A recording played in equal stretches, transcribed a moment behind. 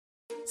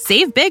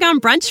Save big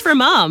on brunch for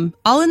mom,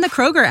 all in the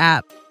Kroger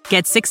app.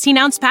 Get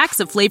 16-ounce packs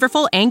of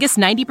flavorful Angus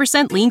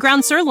 90% lean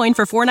ground sirloin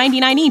for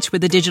 $4.99 each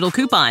with a digital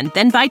coupon.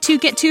 Then buy 2,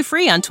 get 2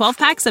 free on 12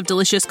 packs of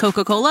delicious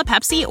Coca-Cola,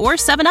 Pepsi, or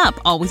 7-Up,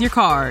 all with your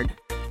card.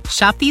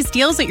 Shop these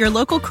deals at your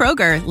local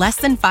Kroger, less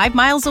than 5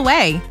 miles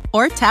away.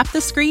 Or tap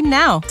the screen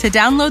now to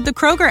download the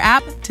Kroger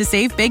app to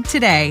save big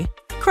today.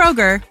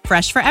 Kroger,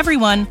 fresh for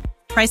everyone.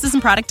 Prices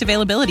and product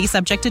availability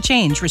subject to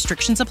change.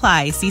 Restrictions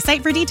apply. See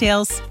site for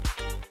details.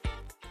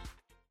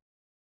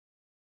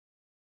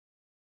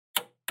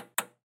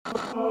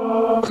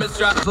 With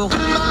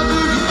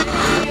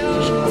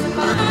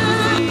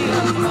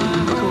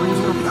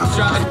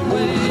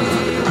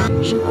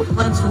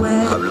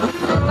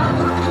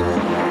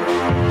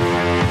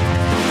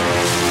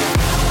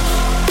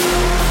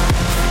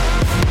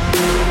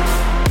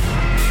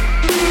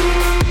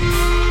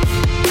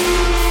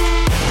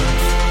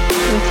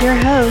your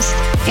host,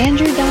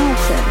 Andrew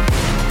Donaldson.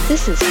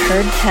 This is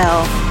Heard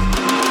Tell.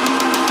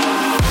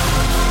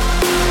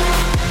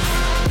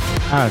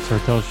 Hi, it's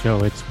Heard Tell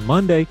Show. It's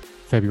Monday,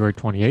 February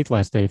 28th,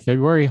 last day of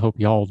February. Hope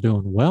you all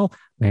doing well.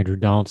 I'm Andrew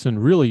Donaldson.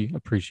 Really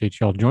appreciate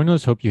y'all joining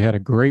us. Hope you had a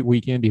great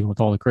weekend, even with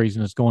all the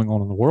craziness going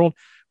on in the world.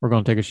 We're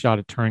going to take a shot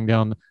at turning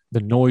down the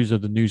noise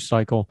of the news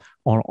cycle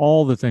on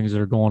all the things that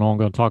are going on.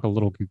 Going to talk a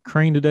little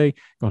Ukraine today.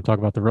 Going to talk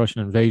about the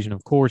Russian invasion,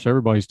 of course.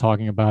 Everybody's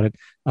talking about it.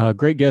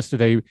 Great guest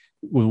today.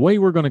 The way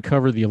we're going to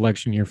cover the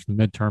election year for the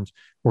midterms,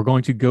 we're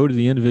going to go to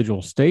the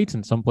individual states.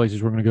 In some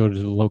places, we're going to go to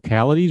the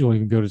localities. We'll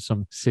even go to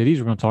some cities.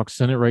 We're going to talk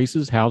Senate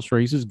races, House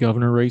races,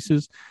 governor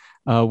races.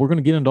 We're going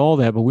to get into all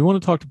that, but we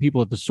want to talk to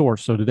people at the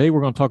source. So today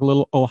we're going to talk a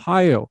little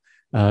Ohio,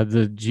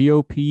 the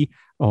GOP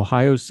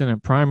Ohio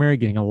Senate primary,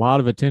 getting a lot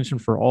of attention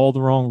for all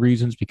the wrong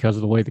reasons because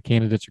of the way the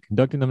candidates are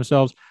conducting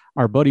themselves.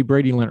 Our buddy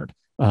Brady Leonard,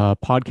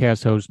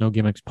 podcast host, No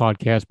Gimmicks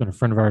podcast, been a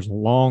friend of ours a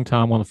long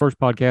time. One of the first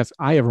podcasts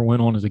I ever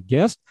went on as a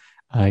guest.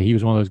 He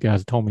was one of those guys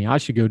that told me I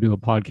should go do a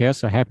podcast.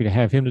 So happy to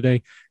have him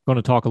today. Going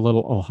to talk a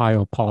little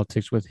Ohio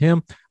politics with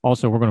him.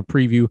 Also, we're going to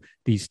preview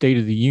the State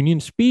of the Union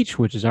speech,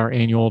 which is our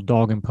annual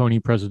dog and pony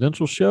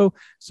presidential show.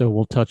 So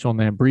we'll touch on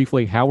that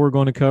briefly, how we're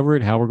going to cover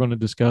it, how we're going to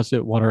discuss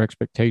it, what our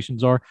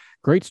expectations are.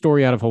 Great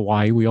story out of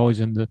Hawaii. We always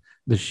end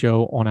the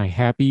show on a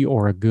happy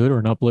or a good or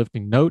an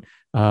uplifting note.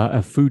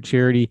 A food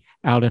charity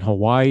out in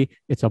Hawaii.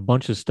 It's a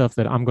bunch of stuff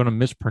that I'm going to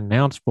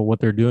mispronounce, but what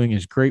they're doing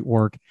is great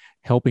work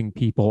helping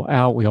people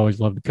out. We always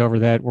love to cover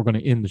that. We're going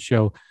to end the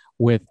show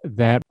with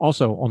that.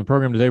 Also on the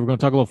program today, we're going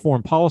to talk a little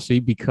foreign policy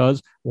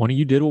because one of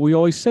you did what we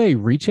always say,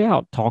 reach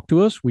out, talk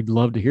to us. We'd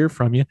love to hear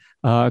from you.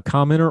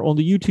 Commenter on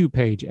the YouTube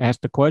page,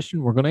 asked a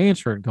question. We're going to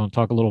answer it. Going to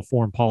talk a little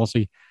foreign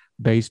policy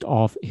based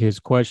off his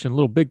question, a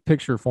little big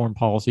picture foreign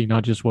policy,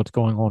 not just what's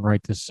going on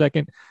right this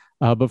second.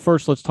 But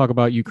first, let's talk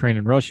about Ukraine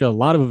and Russia. A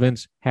lot of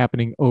events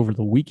happening over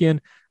the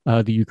weekend.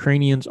 The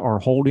Ukrainians are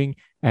holding,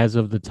 as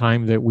of the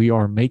time that we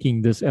are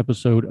making this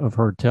episode of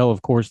Heard Tell.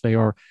 Of course, they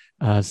are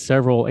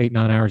several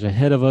 8-9 hours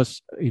ahead of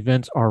us.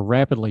 Events are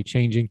rapidly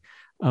changing.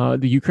 The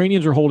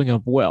Ukrainians are holding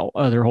up well.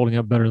 They're holding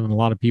up better than a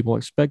lot of people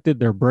expected.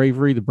 Their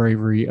bravery, the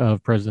bravery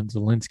of President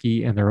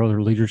Zelensky and their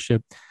other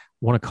leadership.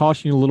 Want to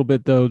caution you a little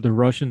bit, though. The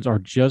Russians are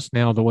just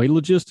now, the way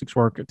logistics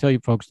work, I tell you,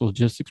 folks,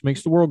 logistics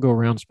makes the world go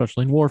around,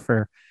 especially in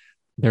warfare.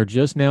 They're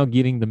just now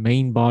getting the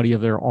main body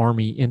of their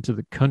army into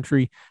the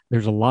country.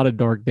 There's a lot of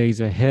dark days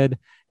ahead.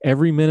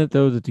 Every minute,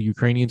 though, that the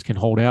Ukrainians can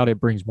hold out, it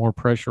brings more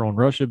pressure on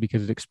Russia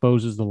because it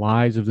exposes the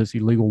lies of this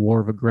illegal war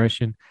of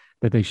aggression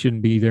that they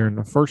shouldn't be there in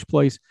the first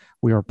place.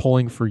 We are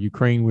pulling for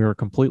Ukraine. We are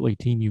completely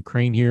Team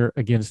Ukraine here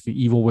against the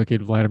evil,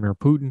 wicked Vladimir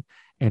Putin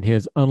and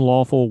his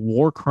unlawful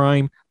war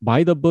crime.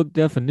 By the book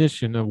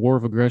definition, a war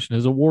of aggression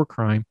is a war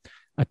crime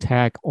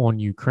attack on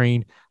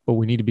Ukraine. But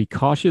we need to be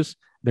cautious.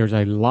 There's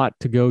a lot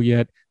to go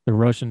yet. The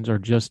Russians are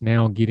just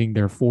now getting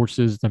their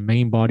forces, the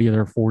main body of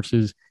their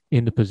forces,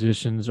 into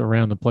positions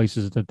around the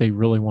places that they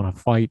really want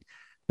to fight.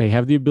 They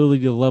have the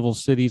ability to level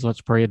cities.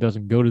 Let's pray it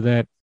doesn't go to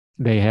that.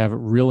 They have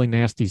really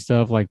nasty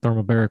stuff like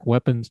thermobaric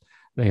weapons.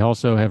 They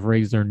also have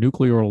raised their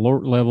nuclear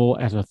alert level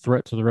as a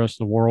threat to the rest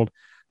of the world.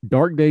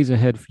 Dark days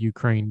ahead for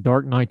Ukraine,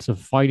 dark nights of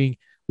fighting.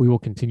 We will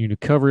continue to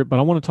cover it, but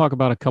I want to talk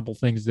about a couple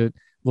things that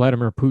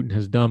Vladimir Putin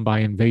has done by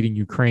invading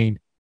Ukraine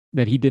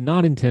that he did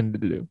not intend to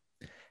do.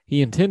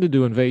 He intended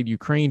to invade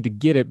Ukraine to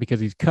get it because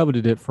he's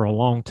coveted it for a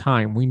long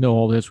time. We know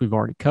all this. We've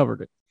already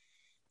covered it.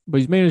 But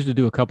he's managed to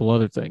do a couple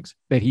other things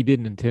that he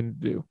didn't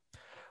intend to do.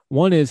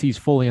 One is he's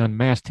fully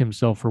unmasked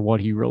himself for what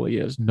he really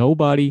is.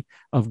 Nobody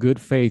of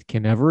good faith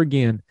can ever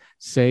again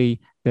say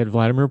that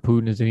Vladimir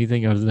Putin is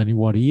anything other than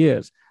what he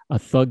is, a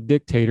thug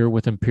dictator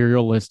with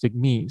imperialistic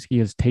means.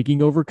 He is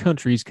taking over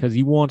countries because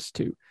he wants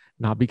to,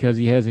 not because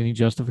he has any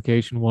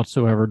justification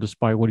whatsoever,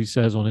 despite what he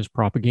says on his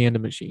propaganda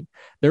machine.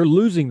 They're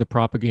losing the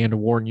propaganda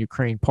war in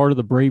Ukraine. Part of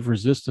the brave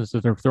resistance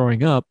that they're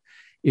throwing up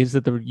is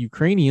that the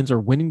Ukrainians are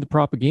winning the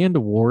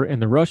propaganda war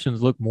and the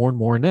Russians look more and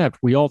more inept.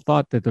 We all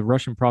thought that the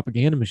Russian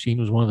propaganda machine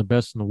was one of the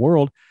best in the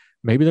world.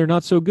 Maybe they're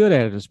not so good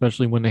at it,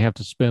 especially when they have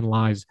to spin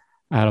lies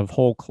out of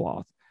whole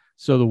cloth.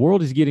 So the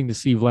world is getting to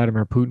see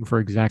Vladimir Putin for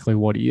exactly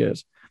what he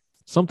is.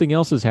 Something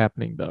else is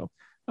happening, though.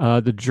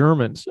 The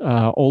Germans,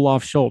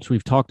 Olaf Scholz,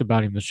 we've talked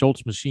about him, the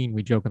Scholz machine,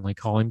 we jokingly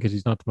call him because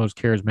he's not the most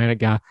charismatic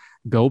guy.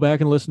 Go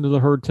back and listen to the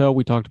Herd Tell.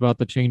 We talked about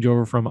the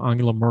changeover from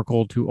Angela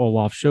Merkel to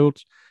Olaf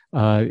Scholz.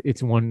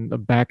 It's a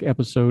back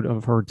episode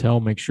of Herd Tell.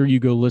 Make sure you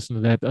go listen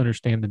to that to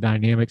understand the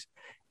dynamics.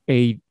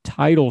 A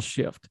title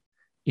shift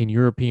in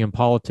European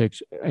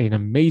politics, an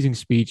amazing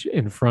speech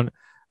in front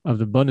of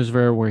the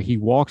Bundeswehr where he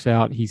walks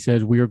out. He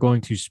says, we are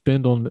going to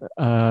spend on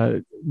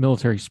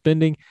military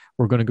spending.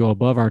 We're going to go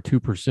above our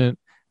 2%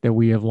 that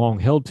we have long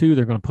held to.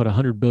 They're going to put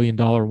 $100 billion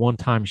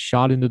one-time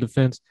shot into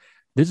defense.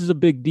 This is a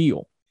big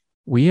deal.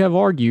 We have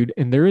argued,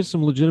 and there is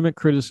some legitimate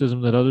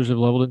criticism that others have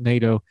leveled at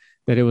NATO,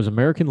 that it was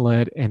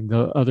American-led and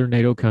the other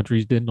NATO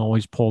countries didn't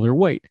always pull their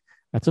weight.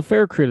 That's a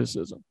fair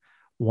criticism.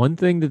 One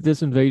thing that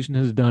this invasion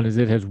has done is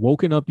it has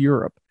woken up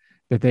Europe,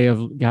 that they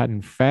have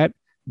gotten fat,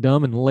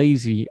 dumb, and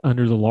lazy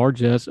under the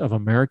largesse of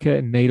America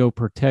and NATO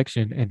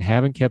protection and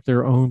haven't kept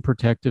their own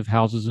protective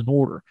houses in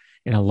order.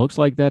 And it looks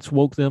like that's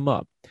woke them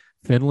up.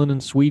 Finland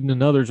and Sweden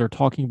and others are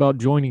talking about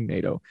joining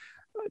NATO.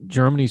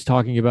 Germany's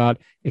talking about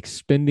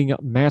expending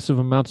massive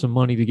amounts of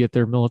money to get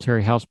their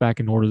military house back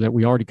in order that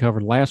we already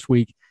covered last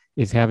week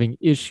is having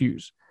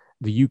issues.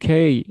 The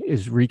UK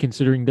is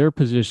reconsidering their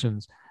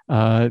positions.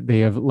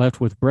 They have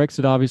left with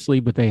Brexit, obviously,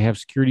 but they have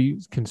security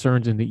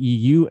concerns in the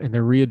EU, and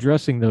they're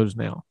readdressing those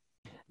now.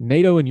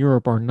 NATO and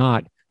Europe are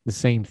not the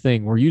same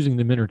thing. We're using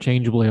them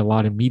interchangeably a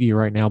lot in media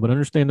right now, but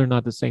understand they're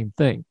not the same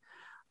thing.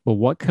 But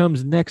what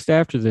comes next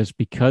after this,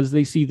 because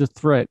they see the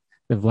threat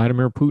that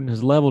Vladimir Putin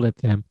has leveled at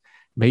them,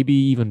 may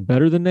be even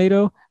better than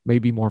NATO,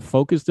 maybe more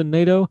focused than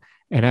NATO.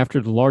 And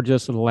after the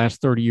largesse of the last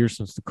 30 years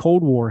since the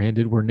Cold War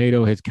ended, where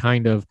NATO has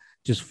kind of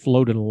just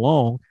floated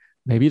along,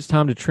 maybe it's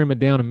time to trim it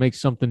down and make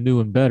something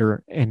new and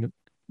better. And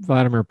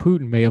Vladimir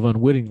Putin may have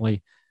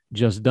unwittingly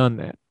just done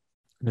that.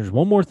 And there's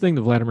one more thing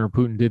that Vladimir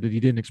Putin did that he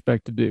didn't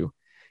expect to do.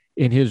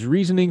 In his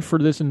reasoning for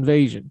this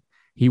invasion,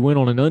 he went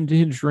on an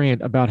unhinged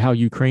rant about how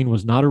Ukraine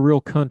was not a real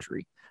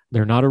country.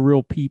 They're not a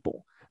real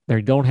people.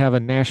 They don't have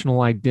a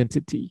national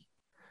identity.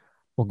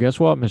 Well, guess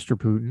what, Mr.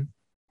 Putin?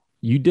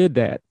 You did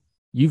that.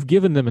 You've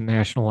given them a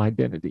national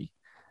identity.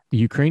 The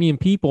Ukrainian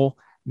people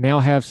now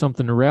have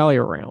something to rally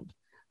around.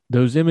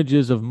 Those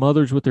images of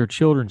mothers with their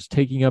children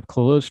taking up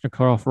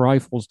Kalashnikov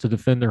rifles to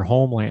defend their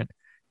homeland,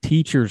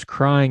 teachers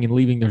crying and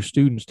leaving their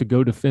students to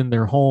go defend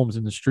their homes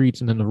in the streets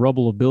and in the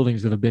rubble of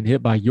buildings that have been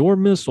hit by your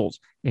missiles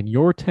and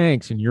your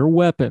tanks and your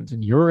weapons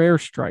and your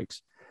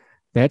airstrikes.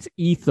 That's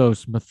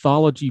ethos,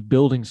 mythology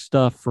building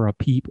stuff for a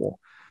people,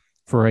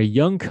 for a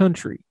young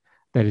country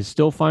that is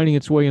still finding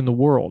its way in the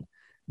world.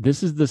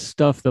 This is the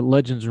stuff that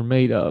legends are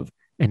made of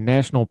and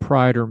national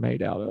pride are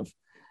made out of.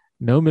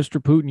 No,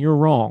 Mr. Putin, you're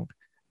wrong.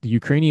 The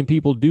Ukrainian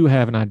people do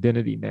have an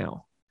identity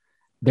now.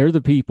 They're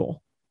the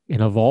people,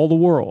 and of all the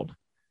world,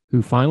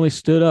 who finally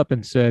stood up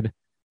and said,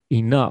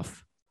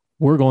 enough,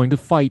 we're going to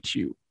fight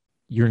you.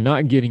 You're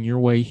not getting your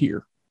way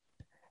here.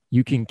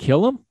 You can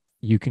kill them,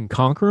 you can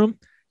conquer them,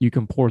 you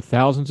can pour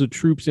thousands of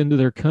troops into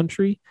their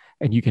country,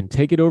 and you can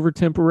take it over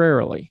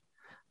temporarily.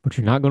 But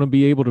you're not going to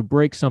be able to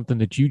break something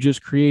that you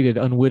just created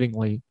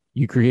unwittingly.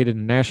 You created a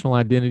national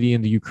identity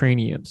in the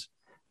Ukrainians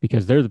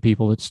because they're the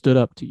people that stood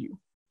up to you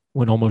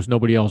when almost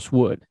nobody else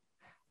would.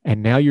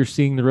 And now you're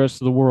seeing the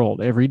rest of the world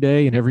every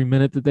day and every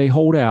minute that they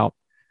hold out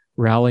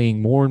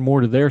rallying more and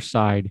more to their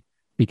side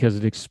because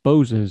it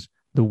exposes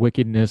the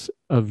wickedness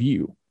of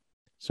you.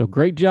 So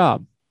great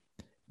job.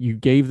 You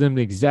gave them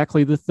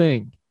exactly the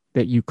thing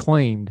that you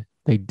claimed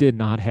they did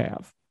not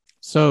have.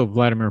 So,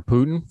 Vladimir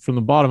Putin, from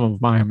the bottom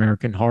of my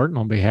American heart and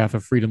on behalf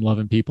of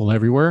freedom-loving people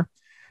everywhere,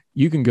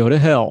 you can go to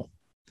hell.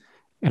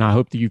 And I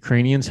hope the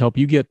Ukrainians help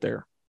you get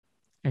there.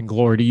 And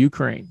glory to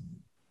Ukraine.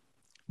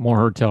 More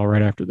Herd Tell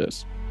right after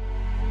this.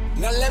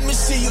 Now let me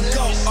see you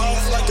go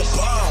off like a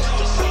bomb.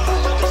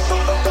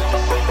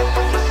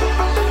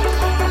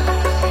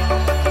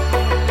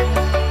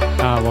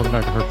 Welcome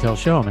back to Herd Tell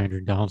Show. I'm Andrew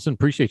Donaldson.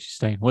 Appreciate you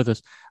staying with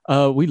us.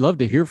 We'd love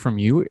to hear from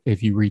you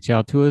if you reach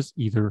out to us,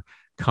 either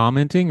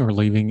commenting or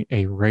leaving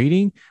a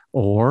rating,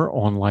 or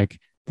on like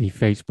the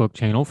Facebook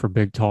channel for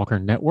Big Talker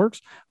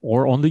Networks,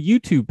 or on the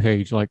YouTube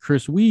page like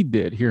Chris Weed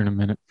did here in a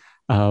minute.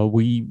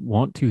 We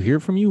want to hear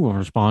from you. We'll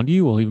respond to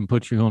you. We'll even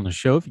put you on the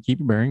show if you keep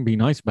your bearing. Be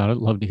nice about it.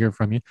 Love to hear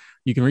from you.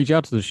 You can reach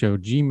out to the show,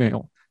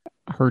 Gmail,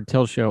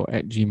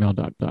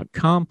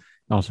 herdtellshow@gmail.com.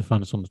 Also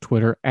find us on the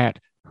Twitter at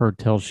Herd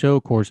Tell Show.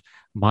 Of course,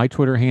 my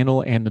Twitter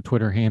handle and the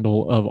Twitter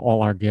handle of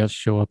all our guests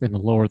show up in the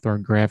lower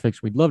third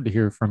graphics. We'd love to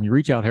hear from you.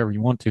 Reach out however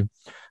you want to.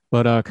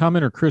 But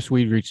commenter Chris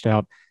Weed reached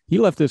out. He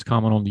left this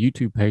comment on the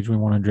YouTube page we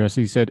want to address.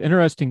 He said,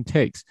 interesting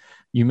takes.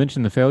 You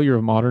mentioned the failure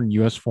of modern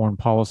U.S. foreign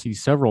policy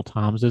several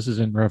times. This is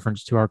in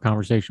reference to our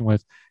conversation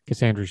with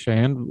Cassandra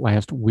Shand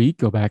last week.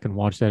 Go back and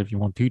watch that if you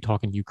want to,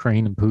 talking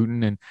Ukraine and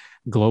Putin and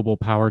global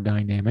power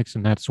dynamics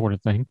and that sort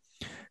of thing.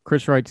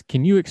 Chris writes,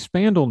 can you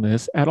expand on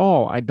this at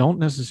all? I don't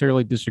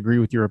necessarily disagree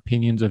with your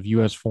opinions of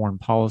U.S. foreign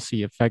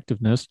policy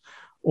effectiveness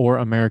or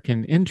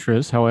American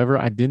interests. However,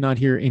 I did not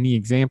hear any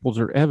examples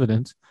or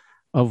evidence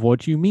of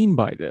what you mean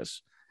by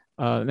this.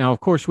 Now, of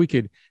course, we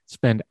could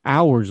spend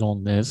hours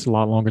on this, a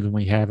lot longer than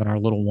we have in our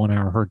little 1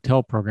 hour Heard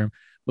Tell program.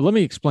 But let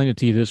me explain it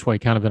to you this way,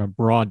 kind of in a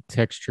broad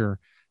texture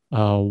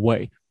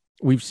way.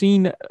 We've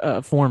seen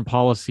foreign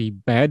policy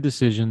bad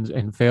decisions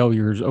and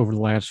failures over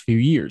the last few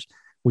years.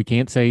 We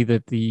can't say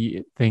that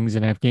the things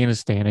in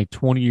Afghanistan, a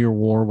 20-year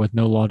war with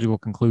no logical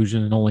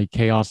conclusion and only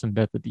chaos and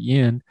death at the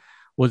end,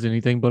 was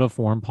anything but a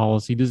foreign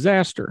policy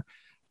disaster.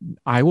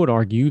 I would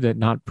argue that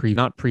not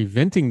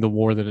preventing the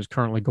war that is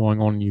currently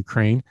going on in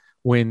Ukraine,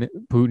 when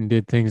Putin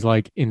did things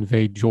like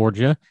invade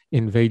Georgia,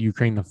 invade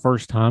Ukraine the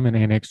first time and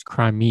annex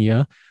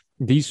Crimea,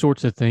 these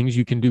sorts of things,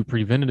 you can do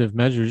preventative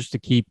measures to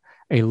keep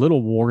a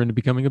little war into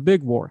becoming a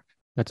big war.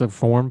 That's a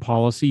foreign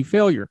policy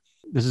failure.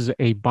 This is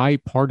a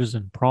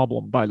bipartisan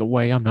problem, by the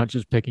way. I'm not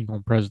just picking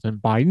on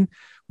President Biden.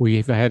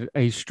 We've had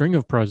a string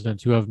of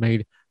presidents who have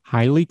made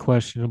highly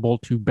questionable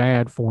to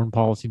bad foreign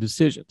policy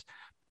decisions.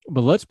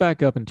 But let's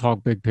back up and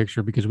talk big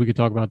picture, because we could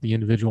talk about the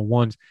individual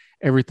ones.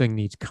 Everything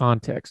needs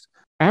context.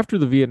 After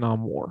the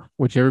Vietnam War,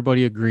 which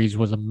everybody agrees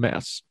was a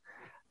mess,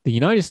 the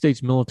United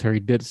States military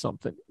did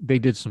something. They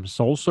did some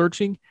soul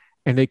searching,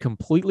 and they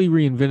completely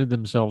reinvented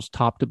themselves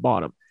top to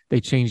bottom.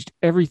 They changed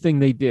everything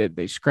they did.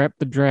 They scrapped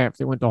the draft.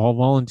 They went to all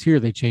volunteer.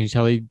 They changed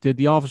how they did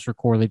the officer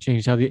corps. They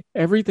changed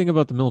everything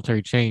about the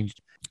military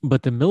changed.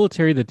 But the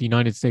military that the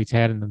United States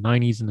had in the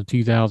 90s and the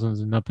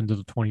 2000s and up into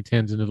the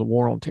 2010s into the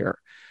war on terror,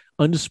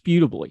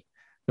 undisputably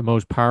the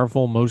most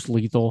powerful, most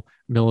lethal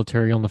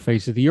military on the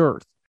face of the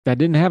earth. That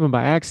didn't happen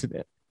by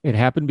accident. It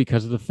happened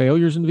because of the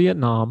failures in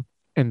Vietnam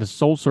and the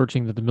soul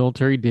searching that the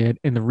military did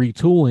and the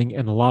retooling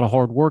and a lot of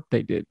hard work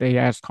they did. They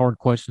asked hard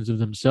questions of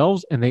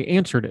themselves and they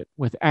answered it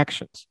with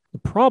actions. The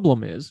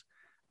problem is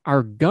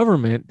our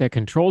government that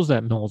controls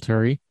that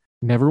military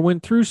never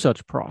went through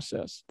such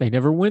process. They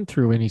never went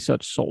through any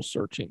such soul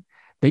searching.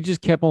 They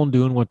just kept on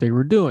doing what they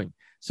were doing.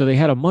 So they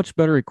had a much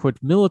better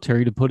equipped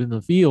military to put in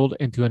the field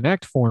and to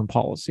enact foreign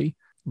policy,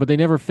 but they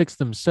never fixed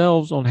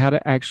themselves on how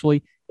to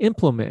actually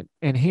implement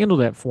and handle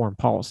that foreign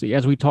policy.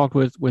 As we talked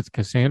with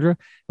Cassandra,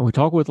 and we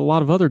talk with a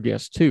lot of other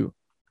guests too,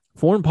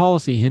 foreign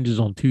policy hinges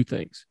on two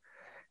things: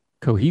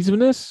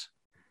 cohesiveness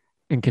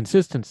and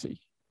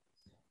consistency.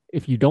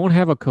 If you don't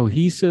have a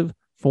cohesive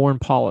foreign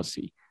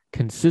policy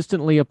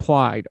consistently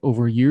applied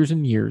over years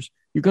and years,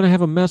 you're going to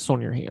have a mess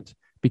on your hands,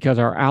 because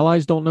our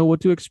allies don't know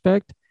what to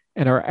expect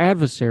and our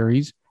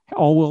adversaries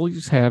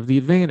always have the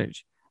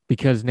advantage,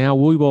 because now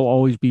we will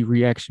always be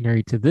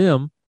reactionary to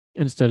them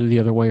instead of the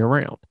other way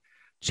around.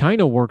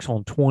 China works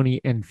on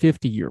 20 and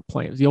 50-year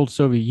plans. The old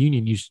Soviet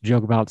Union used to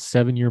joke about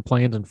 7-year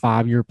plans and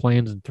 5-year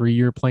plans and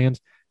 3-year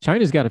plans.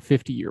 China's got a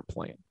 50-year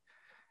plan.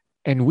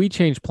 And we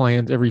change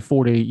plans every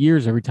 4 to 8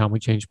 years every time we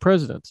change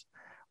presidents.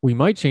 We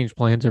might change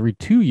plans every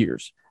 2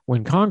 years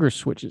when Congress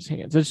switches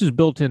hands. This is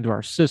built into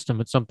our system.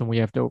 It's something we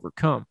have to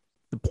overcome.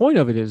 The point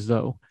of it is,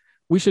 though,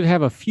 we should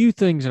have a few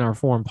things in our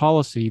foreign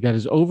policy that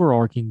is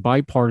overarching,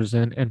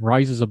 bipartisan, and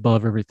rises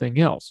above everything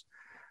else.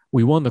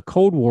 We won the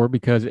Cold War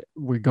because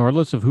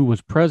regardless of who was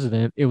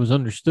president, it was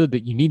understood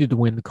that you needed to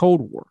win the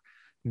Cold War.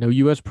 No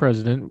U.S.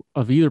 president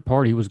of either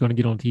party was going to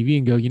get on TV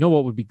and go, you know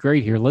what would be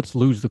great here? Let's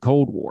lose the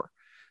Cold War.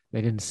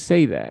 They didn't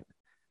say that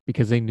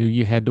because they knew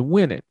you had to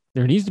win it.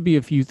 There needs to be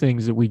a few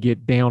things that we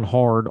get down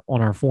hard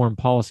on our foreign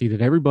policy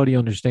that everybody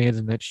understands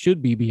and that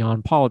should be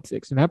beyond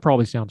politics. And that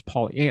probably sounds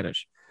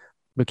Pollyannish.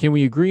 But can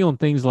we agree on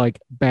things like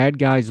bad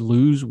guys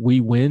lose, we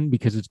win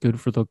because it's good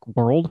for the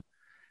world?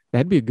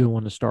 That'd be a good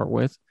one to start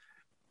with.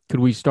 Could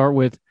we start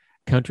with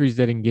countries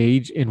that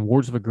engage in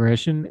wars of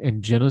aggression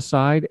and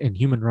genocide and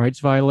human rights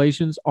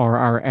violations are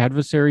our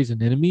adversaries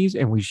and enemies,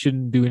 and we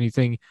shouldn't do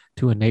anything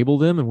to enable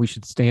them, and we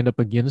should stand up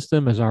against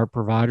them as our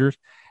providers,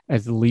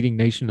 as the leading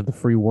nation of the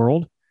free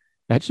world?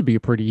 That should be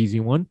a pretty easy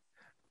one.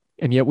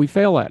 And yet we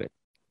fail at it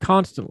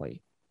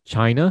constantly.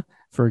 China,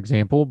 for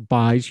example,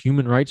 buys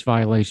human rights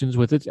violations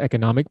with its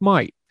economic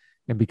might.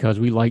 And because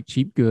we like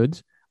cheap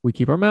goods, we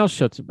keep our mouths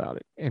shut about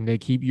it. And they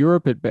keep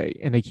Europe at bay,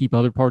 and they keep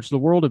other parts of the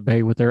world at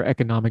bay with their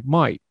economic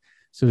might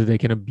so that they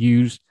can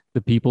abuse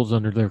the peoples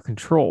under their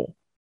control.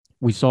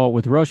 We saw it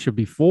with Russia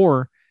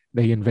before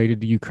they invaded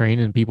the Ukraine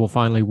and people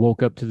finally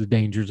woke up to the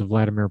dangers of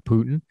Vladimir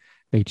Putin.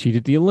 They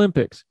cheated the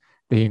Olympics.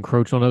 They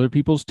encroach on other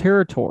people's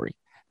territory.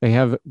 They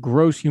have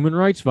gross human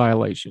rights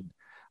violation.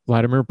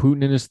 Vladimir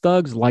Putin and his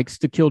thugs likes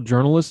to kill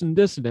journalists and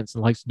dissidents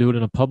and likes to do it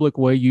in a public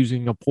way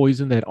using a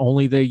poison that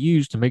only they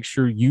use to make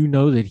sure you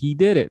know that he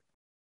did it.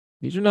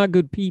 These are not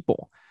good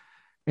people.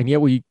 And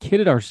yet we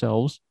kidded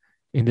ourselves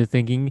into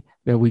thinking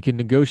that we can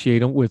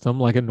negotiate with them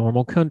like a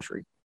normal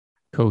country.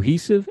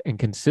 Cohesive and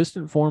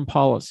consistent foreign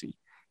policy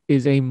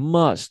is a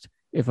must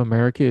if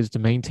America is to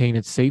maintain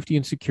its safety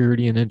and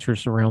security and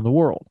interests around the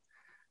world.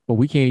 But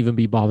we can't even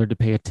be bothered to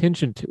pay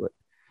attention to it.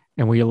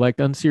 And we elect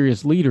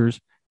unserious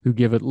leaders who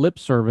give it lip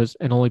service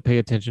and only pay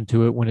attention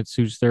to it when it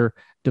suits their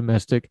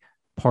domestic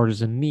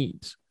partisan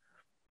needs.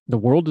 The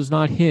world does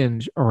not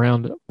hinge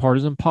around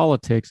partisan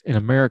politics in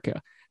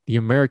America. The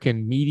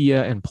American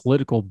media and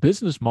political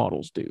business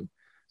models do.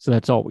 So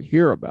that's all we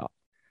hear about.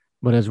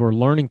 But as we're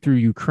learning through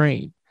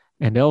Ukraine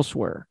and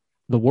elsewhere,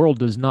 the world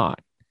does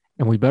not.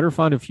 And we better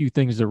find a few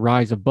things that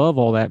rise above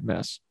all that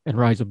mess and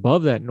rise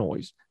above that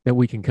noise that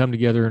we can come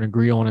together and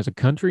agree on as a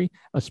country,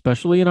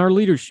 especially in our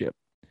leadership,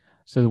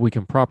 so that we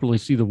can properly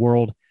see the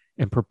world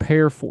and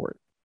prepare for it.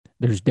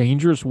 There's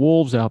dangerous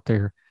wolves out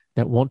there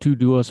that want to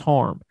do us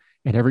harm.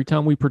 And every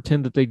time we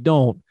pretend that they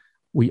don't,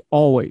 we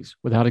always,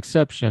 without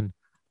exception,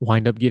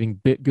 wind up getting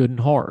bit good and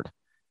hard.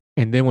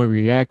 And then we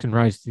react and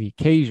rise to the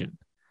occasion.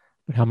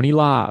 But how many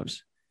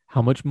lives,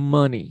 how much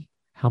money,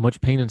 how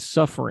much pain and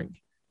suffering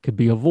could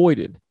be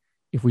avoided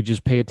if we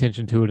just pay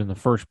attention to it in the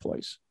first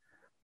place?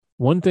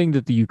 One thing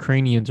that the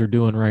Ukrainians are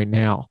doing right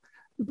now,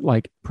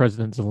 like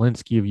President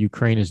Zelensky of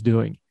Ukraine is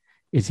doing,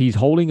 is he's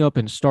holding up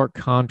in stark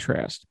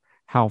contrast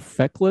how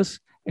feckless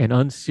and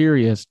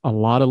unserious a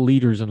lot of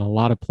leaders in a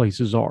lot of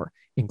places are,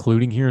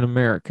 including here in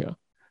America.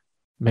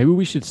 Maybe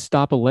we should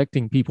stop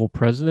electing people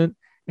president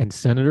and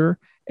senator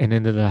and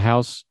into the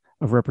House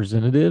of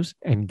Representatives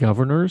and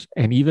governors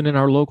and even in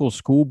our local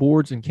school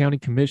boards and county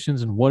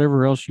commissions and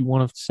whatever else you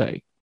want to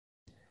say.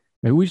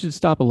 Maybe we should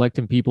stop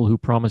electing people who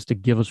promise to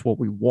give us what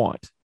we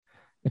want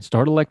and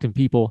start electing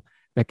people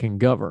that can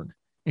govern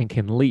and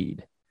can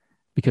lead,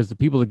 because the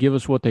people that give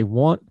us what they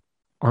want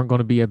aren't going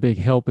to be a big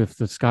help if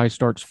the sky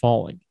starts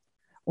falling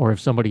or if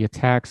somebody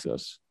attacks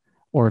us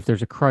or if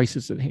there's a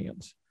crisis at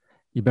hand.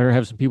 You better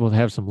have some people that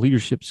have some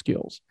leadership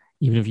skills,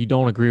 even if you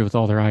don't agree with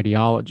all their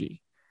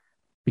ideology,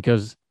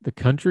 because the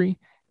country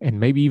and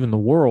maybe even the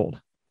world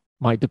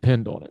might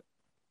depend on it.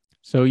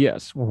 So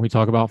yes, when we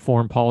talk about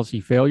foreign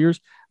policy failures,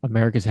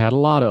 America's had a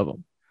lot of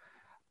them.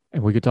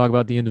 And we could talk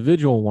about the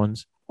individual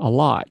ones a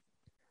lot.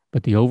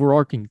 But the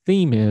overarching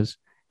theme is,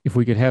 if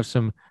we could have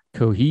some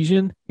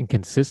cohesion and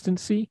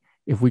consistency,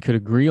 if we could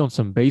agree on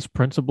some base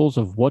principles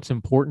of what's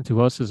important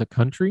to us as a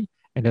country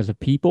and as a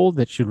people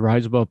that should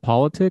rise above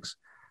politics,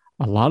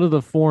 a lot of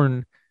the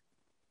foreign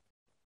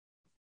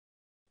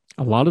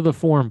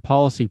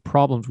policy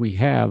problems we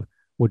have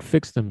would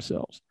fix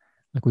themselves.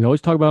 Like we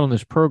always talk about on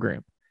this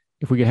program,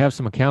 if we could have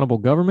some accountable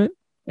government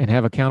and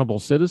have accountable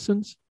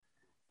citizens,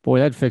 boy,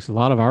 that'd fix a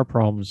lot of our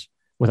problems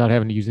without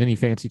having to use any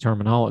fancy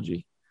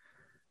terminology.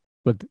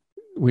 But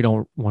we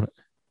don't want it.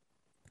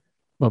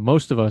 But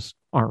most of us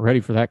aren't ready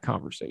for that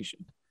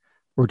conversation.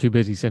 We're too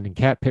busy sending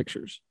cat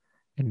pictures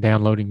and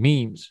downloading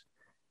memes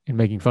and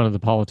making fun of the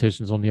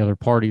politicians on the other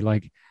party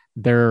like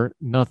they're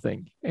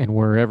nothing and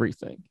we're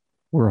everything.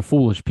 We're a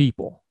foolish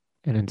people.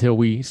 And until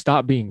we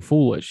stop being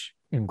foolish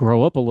and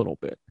grow up a little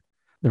bit,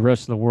 the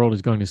rest of the world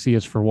is going to see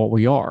us for what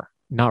we are,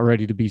 not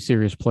ready to be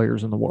serious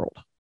players in the world.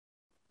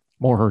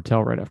 More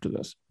Hertel right after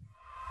this.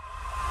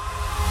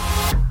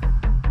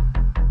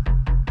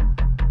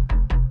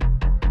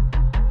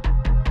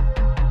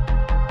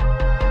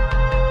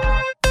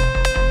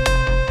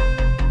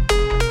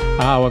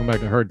 Welcome back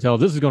to Hertel.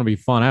 This is going to be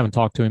fun. I haven't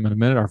talked to him in a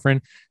minute. Our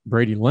friend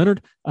Brady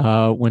Leonard.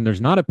 When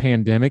there's not a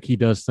pandemic, he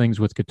does things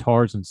with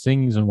guitars and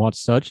sings and what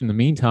such. In the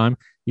meantime,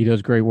 he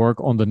does great work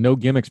on the No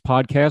Gimmicks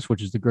podcast,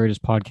 which is the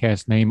greatest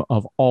podcast name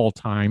of all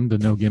time, the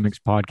No Gimmicks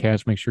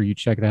podcast. Make sure you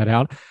check that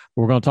out.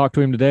 We're going to talk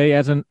to him today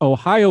as an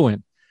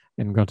Ohioan,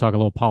 and we're going to talk a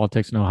little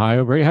politics in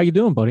Ohio. Brady, how you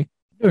doing, buddy?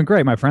 Doing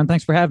great, my friend.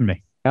 Thanks for having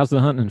me. How's the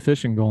hunting and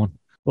fishing going?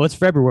 Well, it's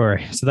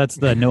February, so that's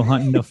the no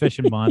hunting, no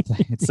fishing month.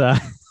 It's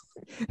that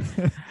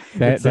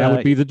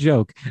would be the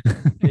joke.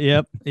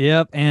 Yep.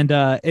 And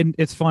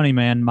it's funny,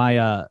 man.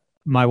 My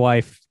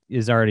wife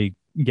is already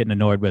getting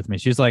annoyed with me.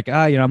 She's like,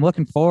 I'm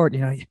looking forward,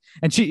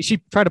 and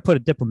she tried to put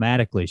it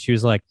diplomatically. She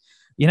was like,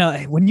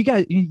 when you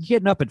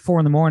getting up at 4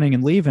 a.m.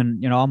 and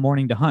leaving, all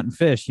morning to hunt and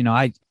fish,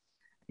 I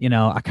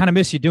kind of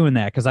miss you doing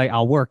that, because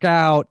I'll work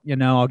out,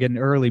 I'll get an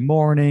early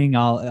morning,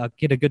 I'll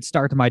get a good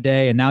start to my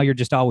day, and now you're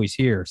just always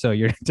here, so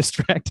you're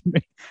distracting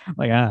me. I'm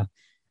like,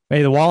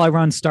 hey, the walleye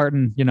run's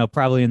starting,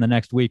 probably in the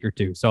next week or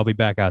two, so I'll be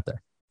back out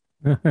there.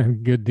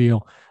 Good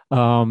deal.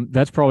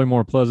 That's probably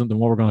more pleasant than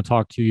what we're going to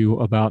talk to you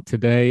about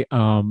today.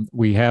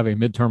 We have a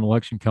midterm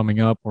election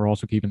coming up. We're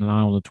also keeping an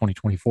eye on the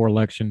 2024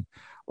 election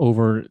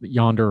over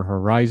yonder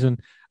horizon.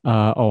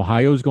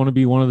 Ohio is going to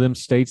be one of them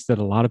states that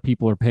a lot of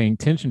people are paying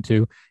attention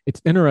to.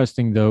 It's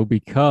interesting, though,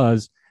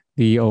 because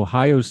the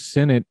Ohio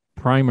Senate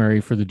primary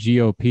for the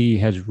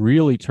GOP has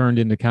really turned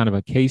into kind of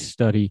a case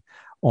study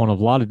on a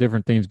lot of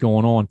different things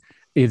going on.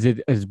 Is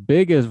it as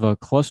big as a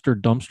cluster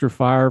dumpster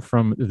fire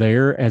from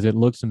there as it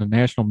looks in the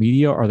national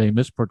media? Are they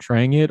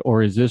misportraying it?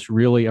 Or is this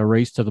really a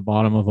race to the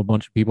bottom of a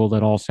bunch of people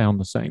that all sound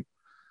the same?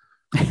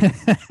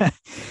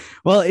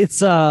 Well, it's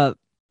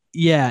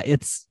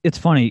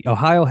funny.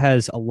 Ohio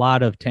has a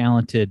lot of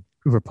talented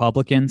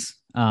Republicans.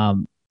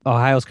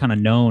 Ohio's kind of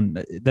known,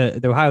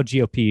 the Ohio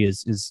GOP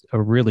is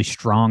a really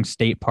strong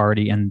state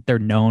party, and they're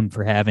known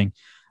for having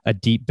a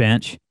deep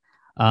bench.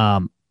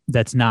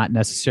 That's not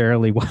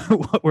necessarily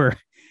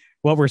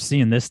what we're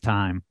seeing this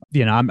time.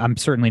 I'm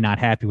certainly not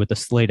happy with the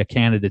slate of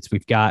candidates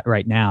we've got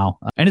right now.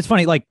 And it's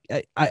funny, like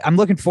I'm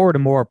looking forward to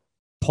more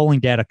polling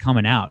data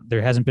coming out. There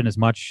hasn't been as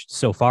much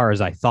so far as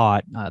I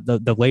thought.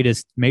 The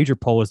latest major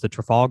poll is the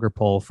Trafalgar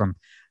poll from,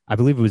 I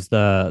believe it was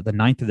the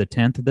 9th or the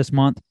 10th of this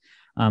month.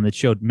 It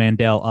showed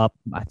Mandel up,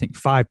 I think,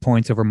 5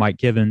 points over Mike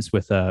Givens,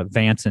 with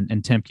Vance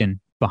and Timken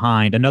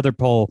behind. Another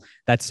poll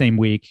that same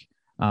week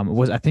I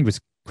think it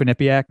was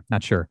Quinnipiac,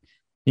 not sure.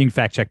 You can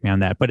fact check me on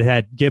that, but it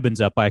had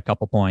Gibbons up by a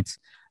couple points.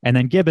 And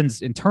then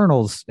Gibbons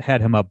internals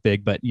had him up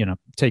big, but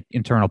take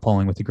internal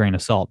polling with a grain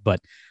of salt.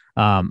 But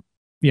I'm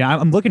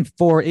looking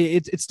for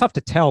it's tough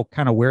to tell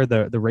kind of where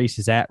the race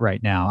is at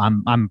right now.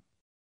 I'm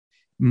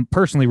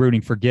personally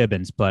rooting for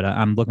Gibbons, but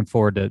I'm looking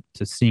forward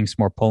to seeing some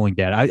more polling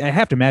data. I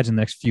have to imagine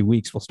the next few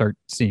weeks we'll start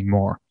seeing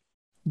more.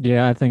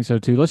 Yeah, I think so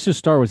too. Let's just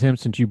start with him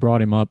since you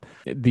brought him up.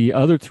 The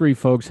other three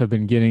folks have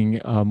been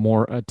getting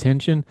more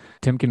attention.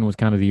 Timken was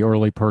kind of the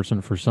early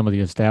person for some of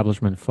the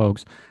establishment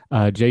folks.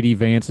 J.D.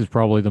 Vance is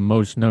probably the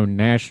most known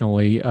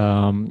nationally.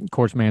 Of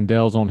course,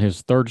 Mandel's on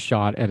his third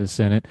shot at a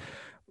Senate.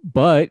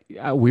 But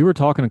we were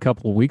talking a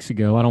couple of weeks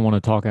ago. I don't want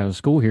to talk out of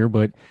school here,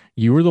 but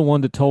you were the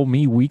one that told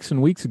me weeks and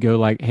weeks ago,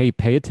 like, hey,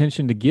 pay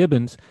attention to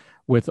Gibbons.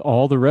 With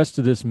all the rest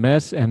of this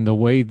mess and the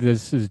way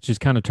this is just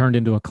kind of turned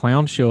into a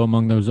clown show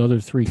among those other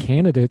three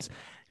candidates,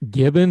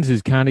 Gibbons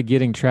is kind of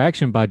getting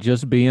traction by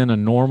just being a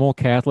normal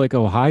Catholic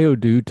Ohio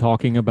dude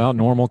talking about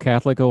normal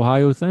Catholic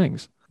Ohio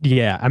things.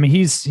 Yeah, I mean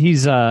he's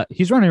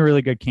running a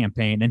really good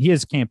campaign, and he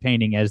is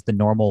campaigning as the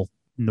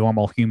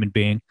normal human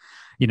being.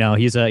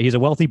 He's a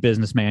wealthy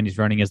businessman. He's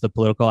running as the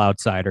political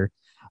outsider.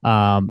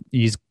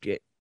 He's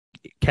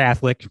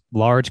Catholic,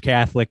 large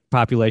Catholic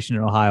population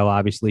in Ohio.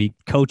 Obviously, he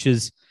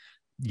coaches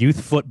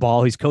youth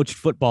football. He's coached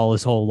football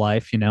his whole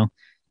life.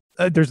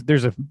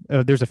 There's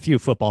a few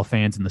football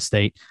fans in the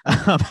state,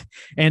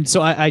 and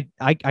so I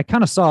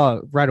kind of saw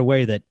right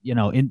away that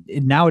in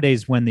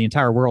nowadays when the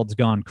entire world's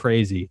gone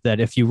crazy, that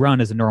if you run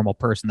as a normal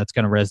person, that's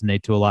going to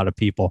resonate to a lot of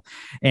people.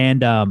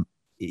 And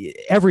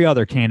every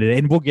other candidate,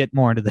 and we'll get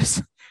more into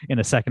this in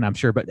a second, I'm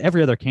sure, but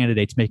every other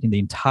candidate's making the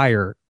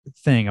entire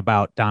thing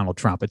about Donald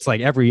Trump. It's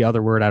like every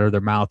other word out of their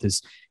mouth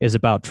is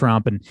about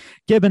Trump. And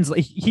Gibbons,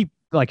 he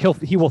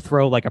will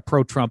throw like a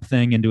pro-Trump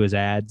thing into his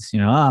ads.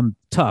 I'm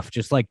tough,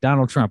 just like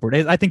Donald Trump.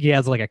 I think he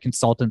has like a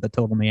consultant that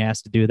told him he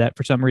has to do that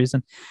for some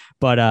reason.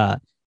 But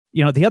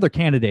the other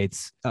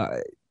candidates,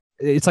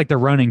 it's like they're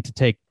running to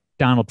take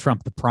Donald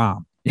Trump to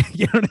prom.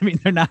 You know what I mean?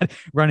 They're not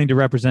running to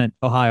represent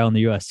Ohio in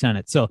the U.S.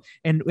 Senate. So,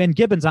 and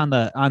Gibbons on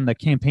the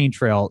campaign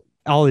trail,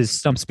 all his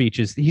stump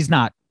speeches, he's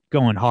not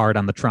going hard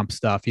on the Trump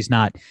stuff. He's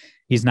not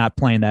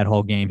playing that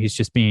whole game. He's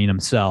just being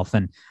himself.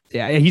 And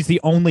he's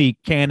the only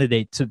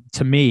candidate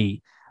to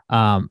me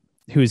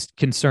who's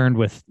concerned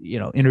with,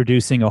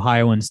 introducing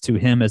Ohioans to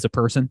him as a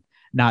person,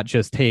 not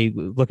just, hey,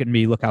 look at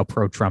me, look how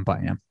pro-Trump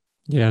I am.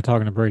 Yeah,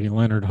 talking to Brady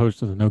Leonard,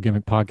 host of the No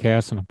Gimmick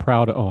podcast and a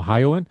proud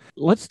Ohioan.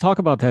 Let's talk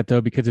about that, though,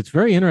 because it's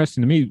very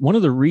interesting to me. One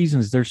of the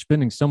reasons they're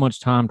spending so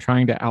much time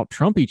trying to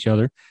out-Trump each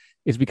other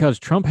is because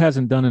Trump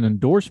hasn't done an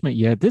endorsement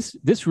yet.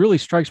 This really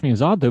strikes me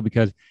as odd, though,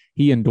 because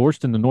he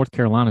endorsed in the North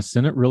Carolina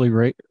Senate really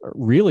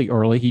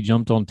early. He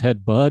jumped on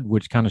Ted Budd,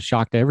 which kind of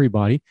shocked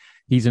everybody.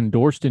 He's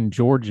endorsed in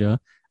Georgia.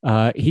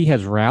 He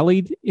has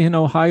rallied in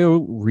Ohio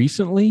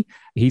recently.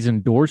 He's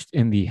endorsed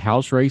in the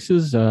House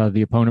races.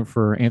 The opponent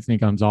for Anthony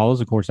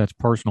Gonzalez, of course, that's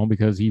personal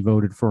because he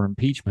voted for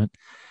impeachment.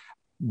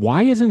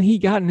 Why hasn't he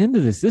gotten into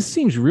this? This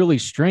seems really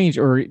strange.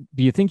 Or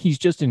do you think he's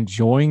just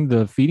enjoying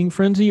the feeding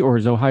frenzy, or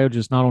is Ohio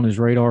just not on his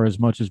radar as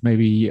much as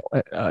maybe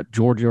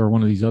Georgia or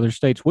one of these other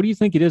states? What do you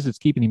think it is that's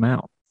keeping him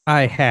out?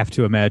 I have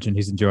to imagine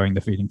he's enjoying the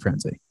feeding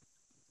frenzy.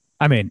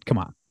 I mean, come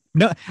on.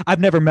 No,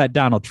 I've never met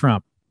Donald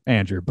Trump,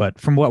 Andrew, but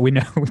from what we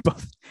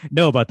both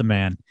know about the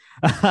man,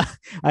 I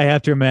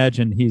have to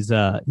imagine he's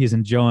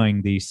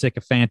enjoying the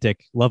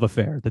sycophantic love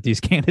affair that these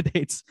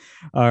candidates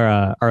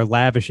are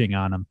lavishing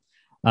on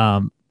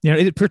him.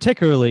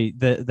 Particularly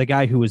the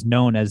guy who was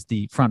known as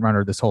the front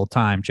runner this whole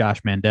time,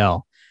 Josh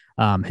Mandel,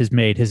 has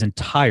made his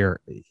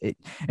entire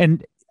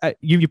and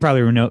you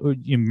probably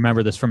you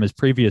remember this from his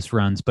previous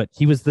runs, but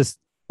he was this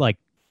like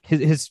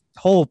his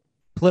whole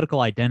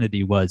political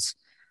identity was,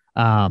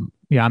 I'm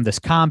this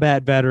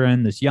combat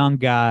veteran, this young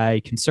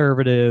guy,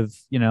 conservative.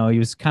 He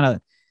was kind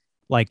of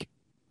like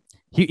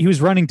he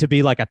was running to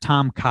be like a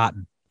Tom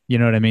Cotton. You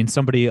know what I mean?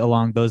 Somebody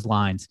along those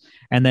lines,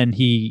 and then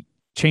he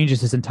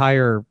changes his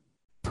entire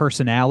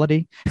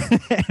personality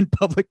and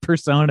public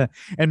persona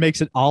and makes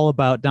it all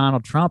about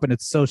Donald Trump. And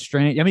it's so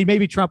strange. I mean,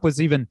 maybe Trump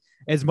was, even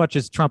as much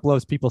as Trump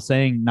loves people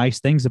saying nice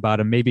things about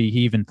him, maybe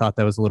he even thought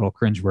that was a little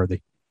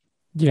cringeworthy.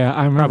 Yeah,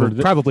 I remember.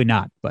 Probably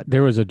not, but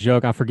there was a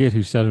joke. I forget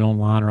who said it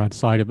online or I'd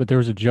cite it, but there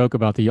was a joke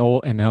about the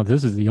old, and now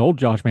this is the old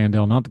Josh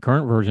Mandel, not the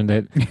current version,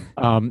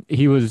 that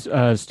he was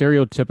a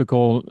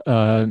stereotypical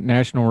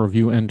National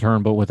Review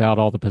intern, but without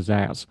all the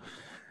pizzazz.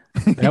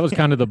 That was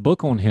kind of the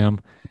book on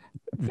him.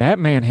 That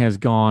man has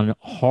gone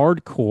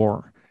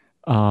hardcore,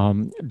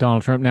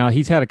 Donald Trump. Now,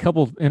 he's had a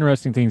couple of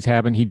interesting things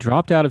happen. He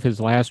dropped out of his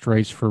last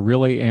race for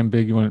really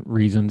ambiguous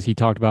reasons. He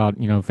talked about,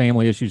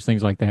 family issues,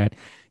 things like that.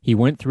 He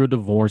went through a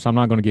divorce. I'm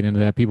not going to get into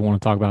that. People want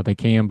to talk about it, they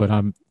can, but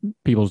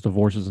people's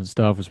divorces and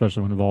stuff,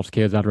 especially when it involves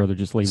kids, I'd rather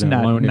just leave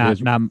that alone.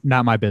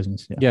 Not my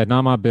business. Yeah,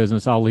 not my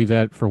business. I'll leave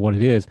that for what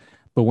it is.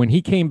 But when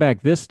he came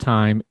back this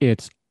time,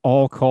 it's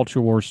all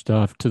culture war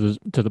stuff to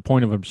the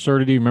point of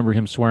absurdity. Remember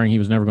him swearing he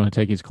was never going to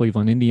take his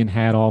Cleveland Indian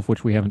hat off,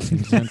 which we haven't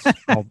seen since.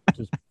 I'll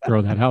just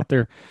throw that out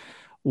there.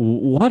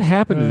 What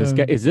happened to this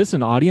guy? Is this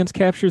an audience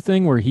capture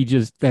thing where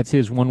that's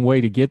his one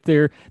way to get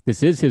there?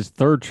 This is his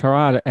third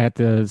try at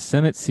the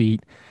Senate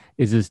seat.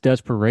 Is this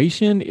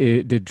desperation?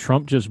 Did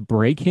Trump just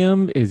break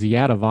him? Is he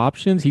out of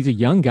options? He's a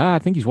young guy. I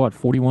think he's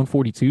 41,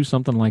 42,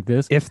 something like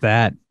this. If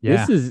that,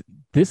 yeah.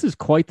 This is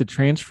quite the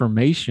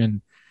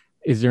transformation.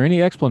 Is there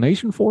any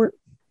explanation for it?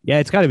 Yeah,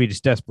 it's got to be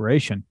just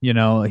desperation. You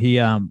know, he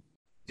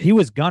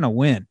was gonna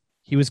win.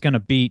 He was gonna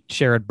beat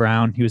Sherrod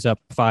Brown. He was up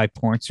 5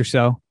 points or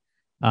so.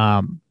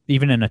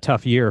 Even in a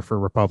tough year for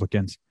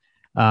Republicans.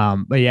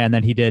 But yeah, and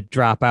then he did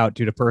drop out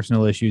due to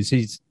personal issues.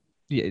 He's,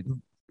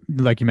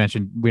 like you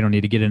mentioned, we don't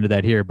need to get into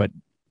that here, but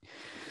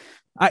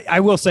I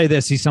will say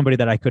this. He's somebody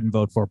that I couldn't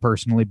vote for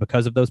personally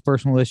because of those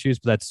personal issues,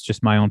 but that's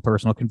just my own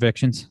personal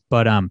convictions.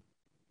 But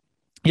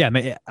yeah,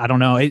 I don't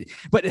know.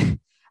 But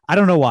I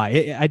don't know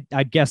why.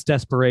 I guess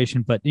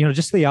desperation, but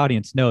just the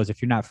audience knows, if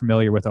you're not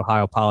familiar with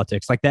Ohio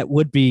politics, like that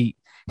would be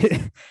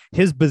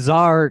his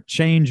bizarre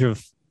change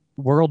of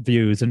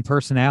worldviews and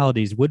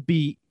personalities would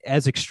be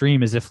as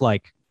extreme as if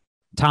like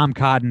Tom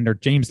Cotton or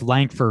James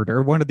Lankford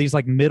or one of these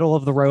like middle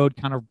of the road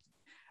kind of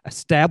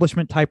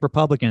establishment type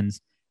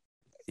Republicans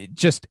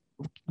just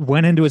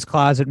went into his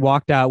closet,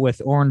 walked out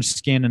with orange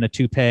skin and a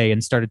toupee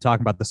and started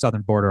talking about the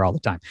southern border all the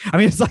time. I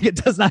mean, it's like,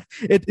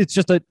 it's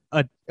just a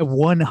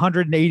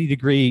 180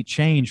 degree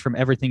change from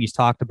everything he's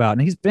talked about.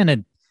 And he's been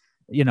in,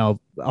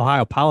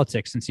 Ohio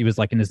politics since he was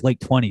like in his late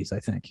 20s, I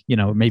think,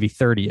 maybe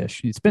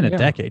 30-ish. It's been a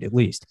decade at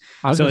least.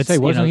 I was going to say,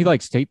 wasn't he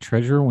like state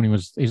treasurer when he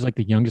was like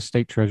the youngest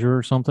state treasurer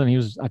or something? He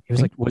was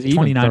like, was he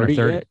 29 or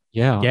 30? Yet?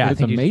 Yeah.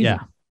 It's amazing.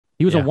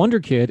 He was a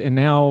wonder kid. And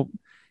now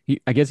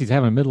I guess he's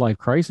having a midlife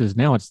crisis.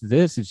 Now it's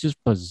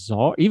just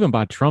bizarre, even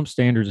by Trump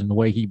standards, and the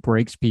way he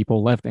breaks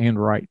people left and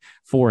right,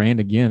 for and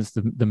against.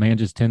 The man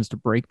just tends to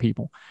break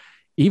people.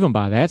 Even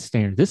by that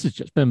standard, this has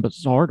just been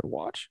bizarre to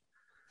watch.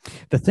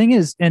 The thing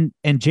is, and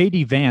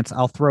J.D. Vance,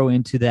 I'll throw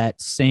into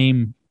that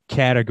same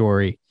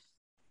category.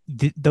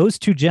 Those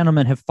two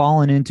gentlemen have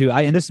fallen into,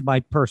 and this is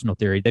my personal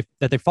theory, that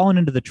they've fallen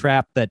into the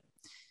trap that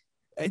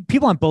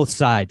people on both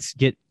sides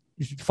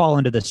fall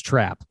into this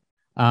trap.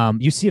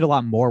 You see it a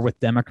lot more with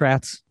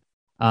Democrats.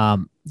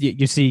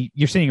 You're seeing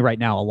it right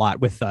now a lot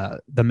with the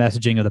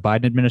messaging of the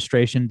Biden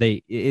administration.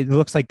 It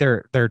looks like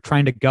they're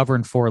trying to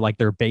govern for like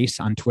their base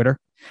on Twitter.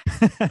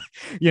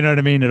 You know what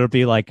I mean? It'll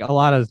be like a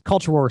lot of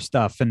culture war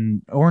stuff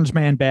and orange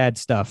man bad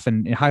stuff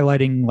and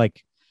highlighting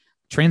like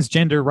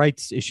transgender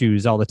rights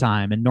issues all the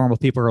time. And normal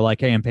people are like,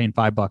 hey, I'm paying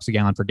 $5 a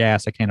gallon for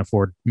gas. I can't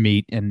afford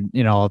meat and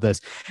all of this.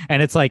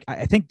 And it's like,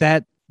 I think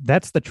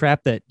that's the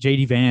trap that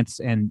JD Vance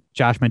and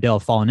Josh Mandel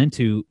have fallen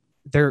into.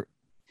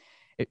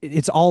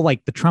 It's all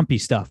like the Trumpy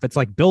stuff. It's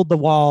like build the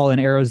wall in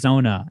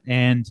Arizona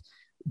and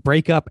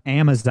break up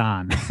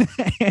Amazon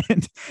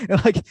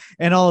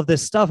and all of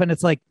this stuff. And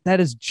it's like, that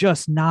is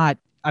just not,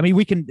 I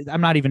mean,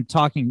 I'm not even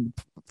talking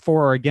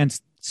for or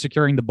against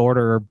securing the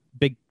border or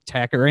big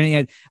tech or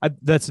any,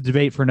 that's a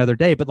debate for another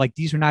day, but like,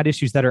 these are not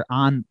issues that are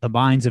on the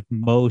minds of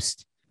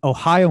most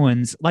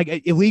Ohioans.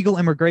 Like illegal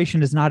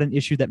immigration is not an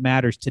issue that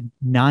matters to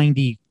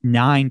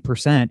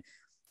 99%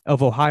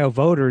 of Ohio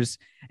voters.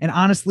 And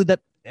honestly,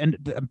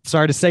 and I'm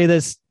sorry to say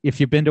this,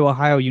 if you've been to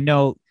Ohio,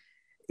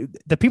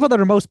 the people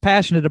that are most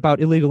passionate about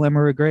illegal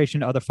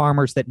immigration are the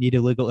farmers that need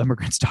illegal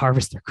immigrants to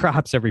harvest their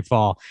crops every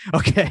fall.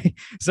 Okay.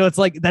 So it's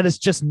like, that is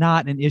just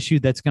not an issue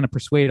that's going to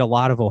persuade a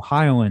lot of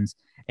Ohioans.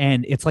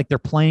 And it's like they're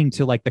playing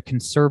to like the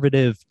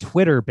conservative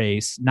Twitter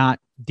base, not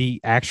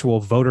the actual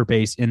voter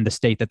base in the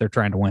state that they're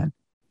trying to win.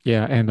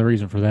 Yeah, and the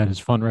reason for that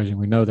is fundraising.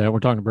 We know that.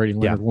 We're talking to Brady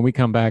Leonard. Yeah. When we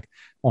come back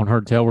on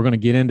Heard Tell, we're going to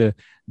get into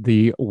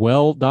the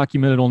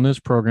well-documented on this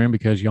program,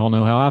 because y'all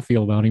know how I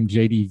feel about him,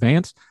 J.D.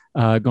 Vance.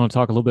 Going to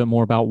talk a little bit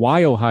more about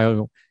why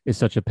Ohio is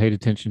such a paid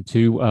attention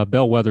to.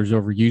 Bellwether's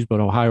overused, but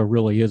Ohio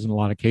really is in a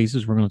lot of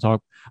cases. We're going to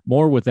talk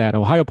more with that.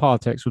 Ohio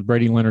Politics with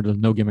Brady Leonard of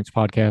the No Gimmicks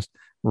podcast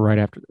right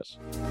after this.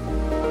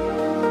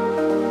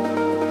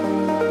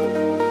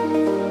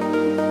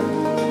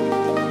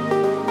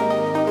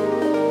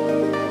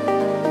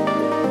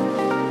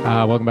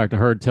 Welcome back to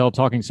Heard Tell,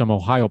 talking some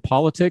Ohio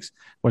politics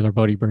with our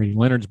buddy Brady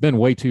Leonard. It's been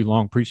way too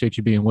long. Appreciate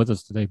you being with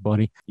us today,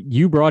 buddy.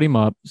 You brought him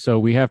up, so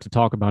we have to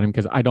talk about him,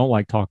 because I don't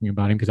like talking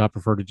about him because I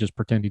prefer to just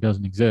pretend he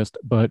doesn't exist.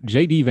 But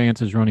J.D.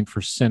 Vance is running for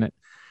Senate.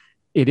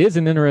 It is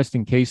an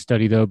interesting case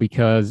study, though,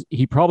 because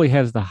he probably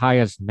has the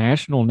highest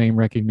national name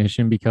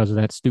recognition because of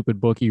that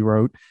stupid book he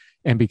wrote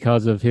and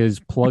because of his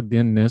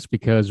plugged-inness,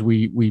 because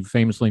we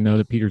famously know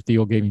that Peter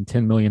Thiel gave him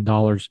 $10 million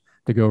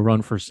to go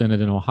run for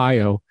Senate in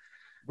Ohio.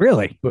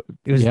 Really? But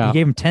he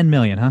gave him 10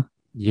 million, huh?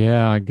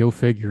 Yeah, go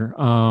figure.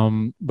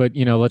 But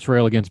let's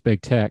rail against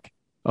big tech.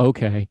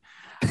 Okay.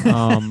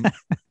 Another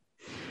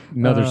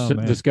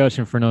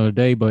discussion for another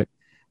day, but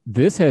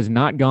this has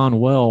not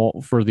gone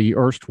well for the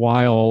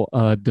erstwhile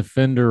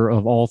defender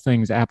of all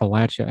things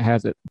Appalachia,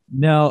 has it?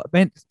 No,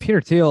 man,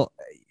 Peter Thiel,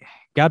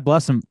 God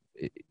bless him.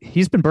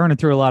 he's been burning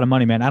through a lot of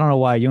money, man. I don't know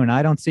why you and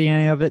I don't see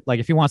any of it. Like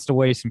if he wants to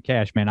waste some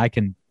cash, man, I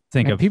can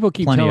think of people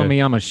keep telling me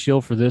I'm a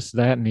shill for this,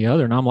 that, and the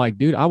other. And I'm like,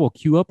 dude, I will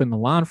queue up in the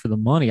line for the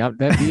money.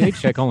 That VA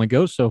check only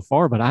goes so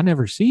far, but I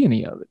never see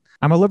any of it.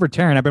 I'm a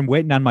libertarian. I've been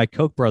waiting on my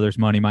Koch brothers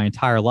money my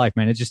entire life,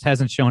 man. It just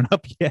hasn't shown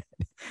up yet.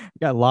 It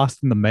got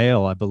lost in the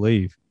mail, I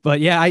believe.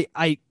 But yeah,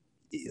 I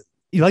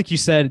like you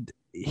said,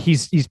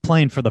 he's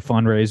playing for the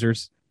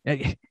fundraisers.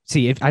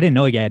 See, if I didn't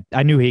know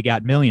I knew he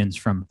got millions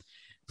from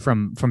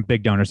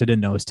big donors. I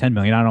didn't know it was 10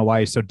 million. I don't know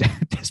why he's so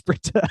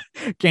desperate to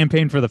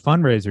campaign for the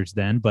fundraisers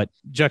then, but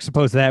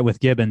juxtapose that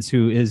with Gibbons,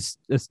 who is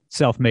a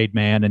self-made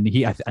man. And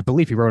I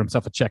believe he wrote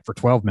himself a check for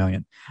 12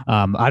 million.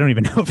 I don't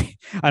even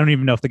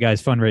know if the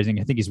guy's fundraising.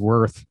 I think he's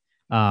worth,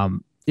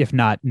 if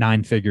not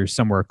 9 figures,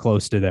 somewhere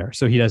close to there.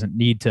 So he doesn't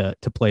need to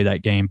play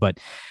that game. But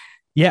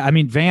yeah, I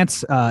mean,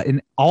 Vance,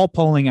 in all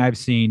polling I've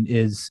seen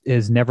is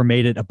never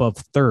made it above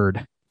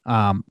third,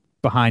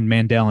 behind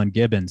Mandel and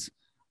Gibbons.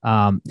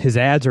 His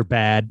ads are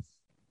bad.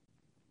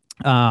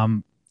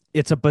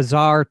 It's a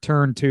bizarre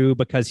turn too,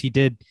 because he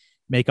did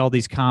make all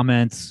these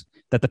comments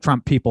that the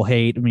Trump people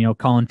hate,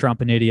 calling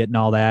Trump an idiot and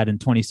all that in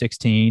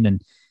 2016.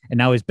 And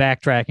now he's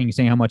backtracking,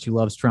 saying how much he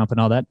loves Trump and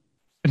all that.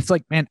 And it's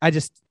like, man,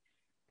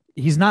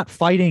 he's not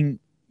fighting.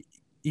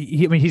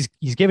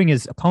 He's giving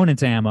his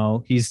opponents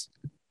ammo. He's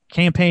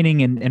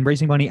campaigning and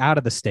raising money out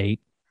of the state.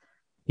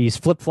 He's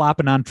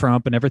flip-flopping on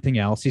Trump and everything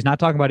else. He's not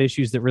talking about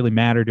issues that really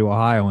matter to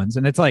Ohioans.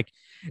 And it's like,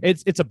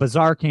 it's a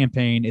bizarre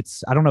campaign.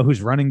 I don't know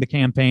who's running the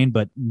campaign,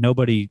 but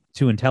nobody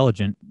too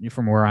intelligent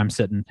from where I'm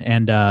sitting.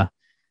 And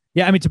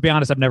yeah, I mean, to be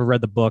honest, I've never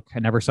read the book. I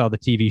never saw the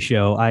TV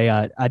show.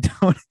 I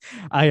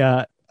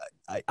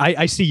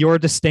see your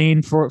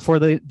disdain for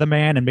the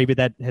man, and maybe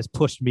that has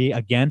pushed me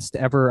against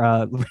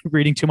ever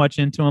reading too much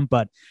into him.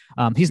 But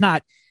he's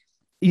not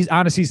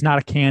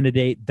a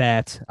candidate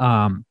that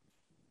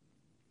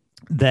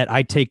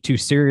I take too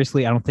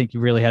seriously. I don't think he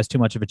really has too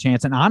much of a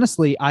chance. And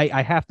honestly,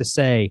 I have to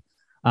say,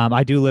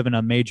 I do live in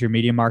a major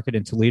media market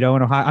in Toledo,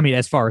 in Ohio. I mean,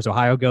 as far as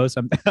Ohio goes,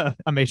 I'm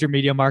a major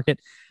media market.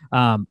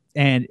 And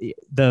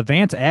the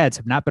Vance ads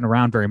have not been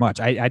around very much.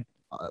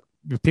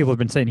 People have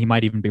been saying he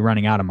might even be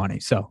running out of money,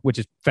 which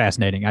is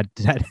fascinating.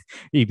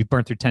 He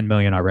burned through 10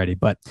 million already,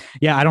 but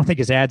yeah, I don't think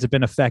his ads have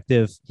been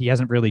effective. He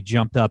hasn't really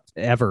jumped up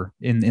ever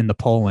in the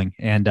polling.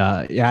 And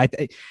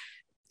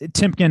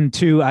Timken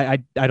too. I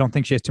don't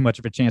think she has too much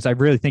of a chance. I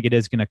really think it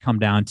is going to come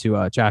down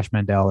to Josh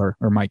Mandel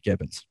or Mike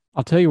Gibbons.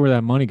 I'll tell you where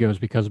that money goes,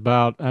 because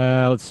about, back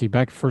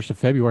 1st of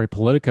February,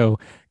 Politico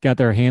got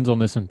their hands on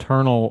this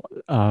internal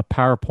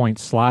PowerPoint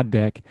slide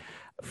deck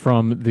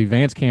from the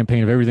Vance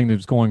campaign of everything that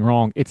was going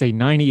wrong. It's a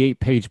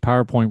 98-page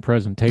PowerPoint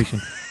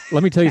presentation.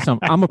 Let me tell you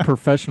something. I'm a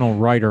professional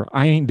writer.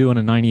 I ain't doing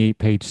a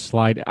 98-page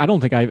slide. I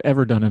don't think I've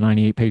ever done a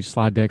 98-page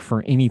slide deck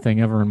for anything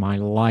ever in my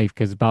life,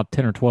 because about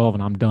 10 or 12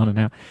 and I'm done. And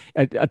now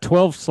a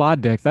 12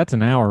 slide deck, that's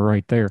an hour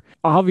right there.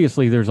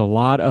 Obviously, there's a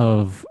lot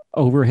of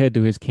overhead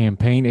to his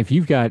campaign if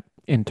you've got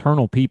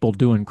internal people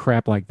doing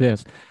crap like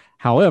this.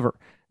 However,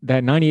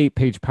 that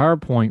 98-page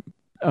PowerPoint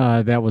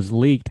that was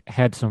leaked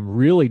had some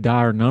really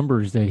dire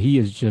numbers that he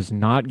is just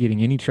not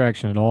getting any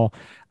traction at all.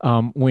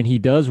 When he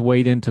does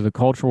wade into the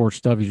culture war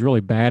stuff, he's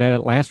really bad at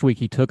it. Last week,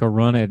 he took a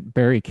run at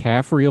Barry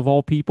Caffrey, of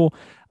all people,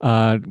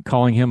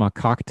 calling him a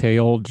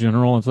cocktail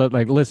general. And so,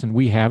 like, listen,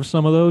 we have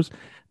some of those.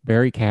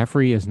 Barry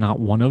Caffrey is not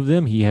one of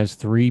them. He has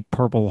 3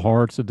 Purple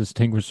Hearts, a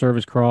Distinguished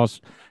Service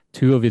Cross.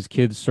 2 of his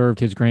kids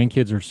served. His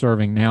grandkids are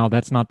serving now.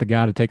 That's not the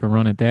guy to take a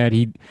run at that.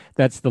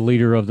 That's the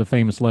leader of the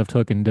famous left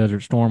hook in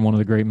Desert Storm, one of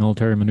the great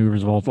military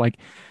maneuvers of all. Like,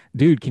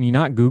 dude, can you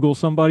not Google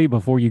somebody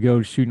before you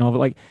go shooting all of it?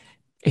 Like,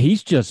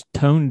 he's just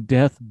tone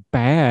deaf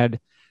bad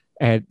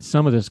at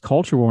some of this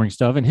culture warring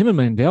stuff. And him and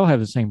Mandel have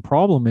the same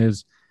problem.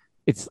 Is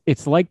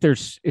it's like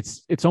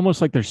it's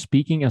almost like they're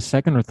speaking a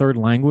second or third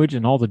language,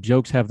 and all the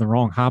jokes have the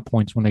wrong high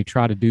points when they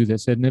try to do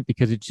this, isn't it?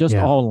 Because it just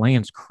all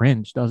lands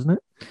cringe, doesn't it?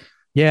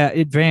 Yeah,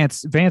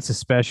 Vance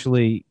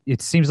especially,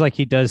 it seems like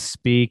he does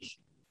speak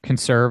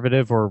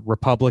conservative or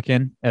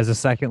Republican as a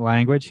second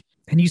language.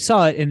 And you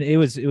saw it, and it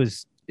was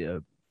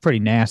a pretty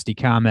nasty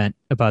comment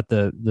about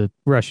the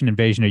Russian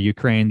invasion of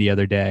Ukraine the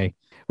other day,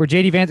 where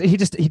JD Vance,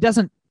 he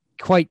doesn't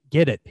quite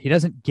get it. He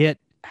doesn't get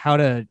how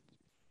to,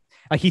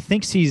 he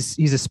thinks he's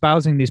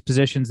espousing these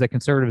positions that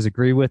conservatives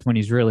agree with when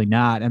he's really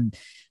not. And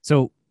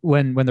so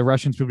when the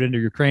Russians moved into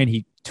Ukraine,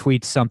 he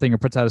tweets something or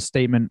puts out a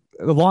statement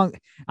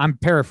I'm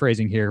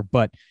paraphrasing here,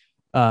 but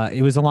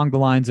it was along the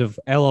lines of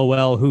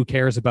LOL, who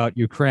cares about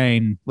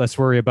Ukraine? Let's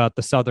worry about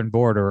the southern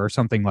border or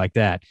something like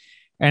that.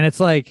 And it's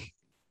like,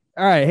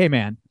 all right, hey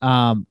man,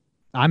 I'm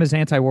as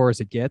anti-war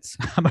as it gets.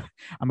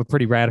 I'm a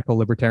pretty radical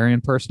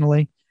libertarian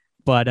personally,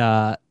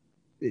 but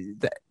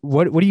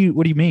what do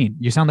you mean?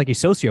 You sound like a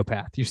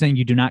sociopath. You're saying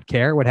you do not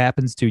care what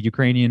happens to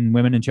Ukrainian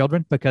women and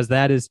children, because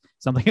that is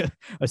something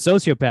a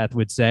sociopath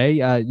would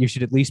say. You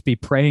should at least be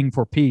praying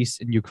for peace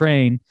in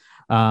Ukraine.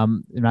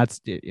 And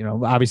that's,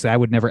 obviously I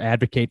would never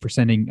advocate for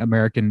sending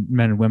American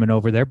men and women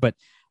over there, but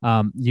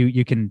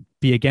you can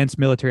be against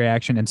military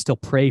action and still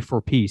pray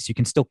for peace. You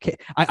can still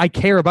I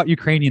care about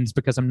Ukrainians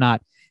because I'm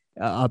not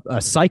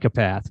a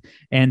psychopath.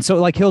 And so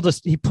like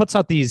he puts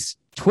out these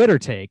Twitter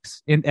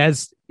takes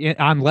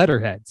on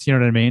letterheads, you know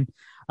what I mean?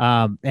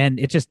 And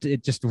it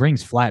just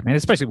rings flat, man.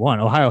 Especially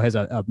Ohio has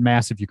a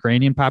massive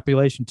Ukrainian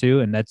population too,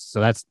 and that's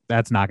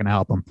not going to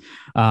help them,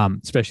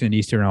 especially in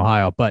Eastern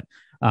Ohio. But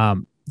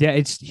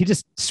he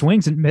just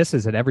swings and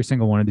misses at every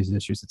single one of these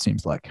issues. It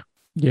seems like.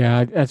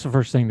 Yeah, that's the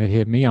first thing that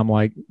hit me. I'm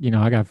like,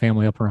 I got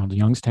family up around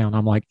Youngstown.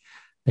 I'm like,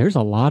 there's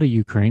a lot of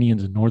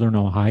Ukrainians in Northern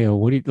Ohio.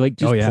 What do you like?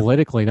 Just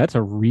politically, that's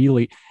a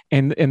really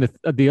and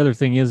the other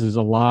thing is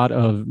a lot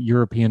of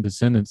European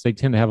descendants. They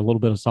tend to have a little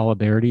bit of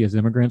solidarity as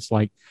immigrants,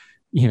 like.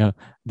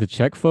 The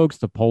Czech folks,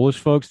 the Polish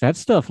folks, that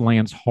stuff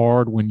lands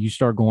hard when you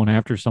start going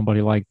after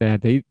somebody like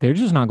that. They're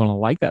just not going to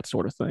like that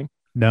sort of thing.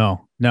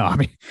 No. I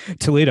mean,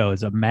 Toledo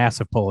is a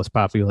massive Polish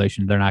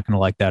population. They're not going to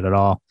like that at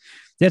all.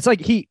 It's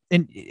like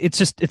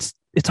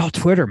it's all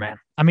Twitter, man.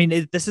 I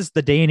mean, this is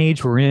the day and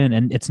age we're in,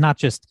 and it's not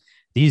just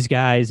these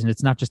guys, and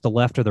it's not just the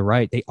left or the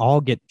right. They all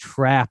get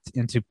trapped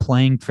into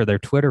playing for their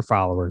Twitter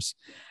followers.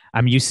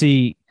 I mean, you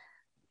see.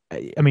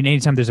 I mean,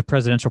 anytime there's a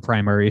presidential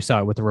primary, you saw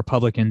it with the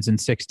Republicans in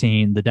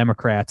 2016, the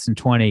Democrats in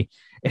 2020.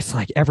 It's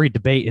like every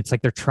debate, it's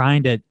like they're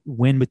trying to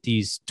win with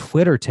these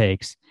Twitter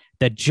takes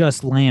that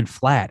just land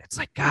flat. It's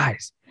like,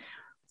 guys,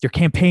 you're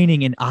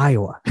campaigning in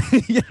Iowa.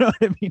 You know what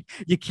I mean?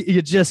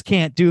 You just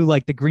can't do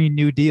like the Green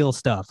New Deal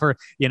stuff, or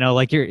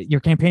like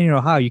you're campaigning in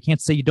Ohio. You can't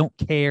say you don't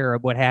care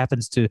what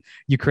happens to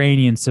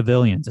Ukrainian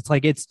civilians. It's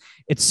like it's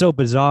so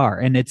bizarre,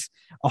 and it's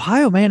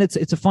Ohio, man.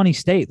 It's a funny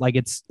state.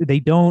 Like they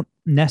don't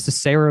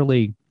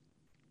necessarily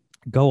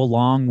go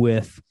along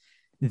with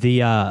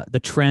the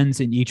trends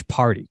in each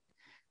party,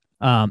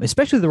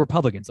 especially the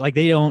Republicans. Like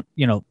they don't,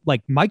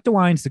 like Mike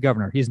DeWine's the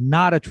governor. He's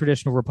not a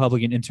traditional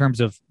Republican in terms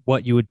of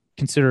what you would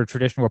consider a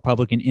traditional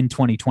Republican in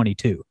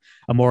 2022.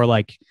 A more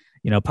like,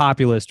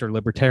 populist or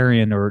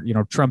libertarian or,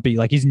 Trumpy.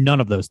 Like he's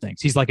none of those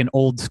things. He's like an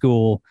old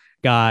school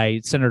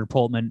guy, Senator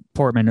Portman,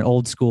 an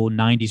old school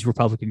 90s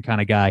Republican kind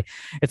of guy.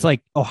 It's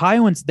like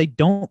Ohioans, they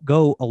don't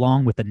go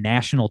along with the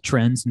national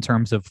trends in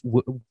terms of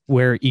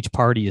where each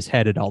party is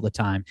headed all the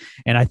time.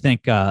 And I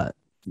think, I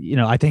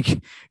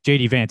think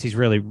JD Vance, he's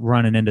really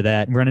running into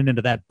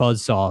that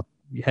buzzsaw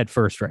head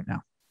first right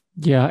now.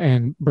 Yeah,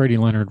 and Brady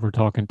Leonard we're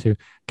talking to.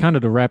 Kind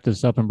of to wrap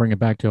this up and bring it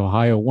back to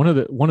Ohio, one of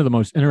the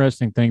most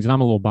interesting things, and I'm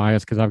a little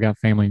biased because I've got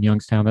family in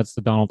Youngstown. That's the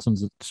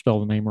Donaldsons that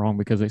spell the name wrong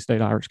because they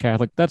stayed Irish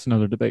Catholic. That's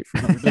another debate for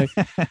another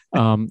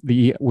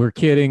day. We're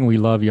kidding. We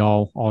love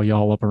y'all, all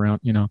y'all up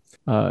around,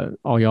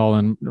 all y'all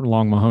along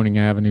Mahoning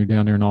Avenue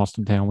down there in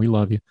Austintown. We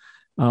love you.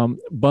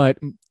 But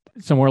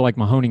somewhere like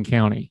Mahoning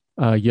County,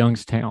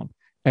 Youngstown,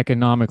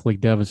 economically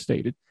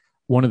devastated.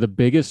 One of the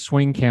biggest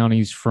swing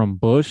counties from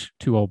Bush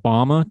to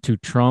Obama to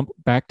Trump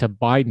back to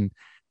Biden.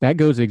 That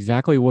goes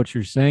exactly what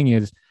you're saying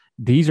is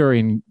these are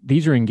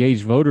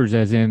engaged voters,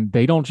 as in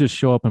they don't just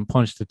show up and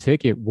punch the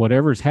ticket.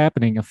 Whatever's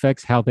happening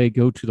affects how they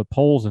go to the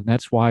polls. And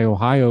that's why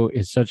Ohio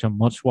is such a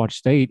much-watched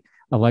state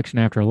election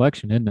after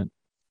election, isn't it?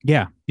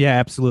 Yeah,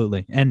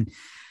 absolutely. And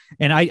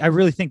I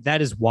really think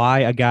that is why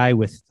a guy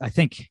with, I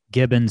think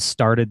Gibbons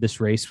started this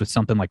race with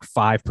something like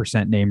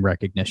 5% name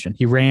recognition.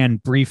 He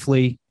ran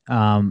briefly.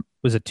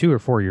 Was it 2 or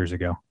 4 years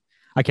ago?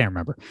 I can't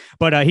remember,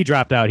 but he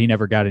dropped out. He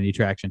never got any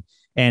traction.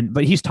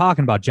 But he's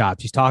talking about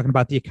jobs. He's talking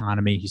about the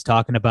economy. He's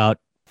talking about,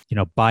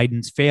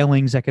 Biden's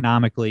failings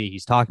economically.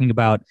 He's talking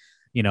about,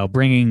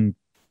 bringing,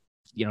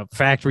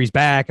 factories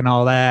back and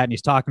all that. And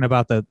he's talking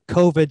about the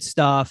COVID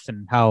stuff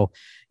and how,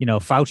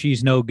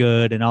 Fauci's no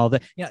good and all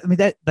that. Yeah. I mean,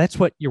 that's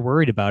what you're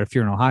worried about if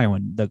you're an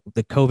Ohioan, the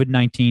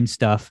COVID-19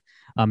 stuff.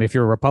 If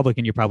you're a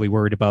Republican, you're probably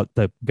worried about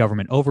the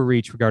government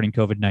overreach regarding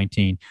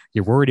COVID-19.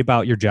 You're worried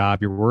about your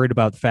job. You're worried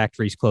about the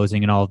factories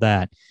closing and all of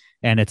that.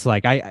 And it's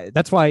like,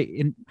 that's why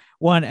you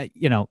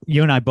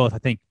and I both, I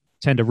think,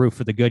 tend to root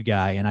for the good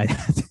guy. And I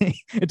think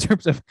in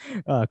terms of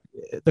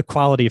the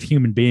quality of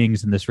human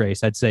beings in this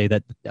race, I'd say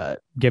that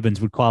Gibbons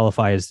would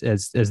qualify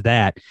as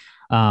that.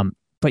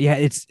 But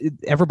yeah,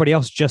 everybody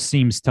else just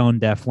seems tone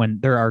deaf when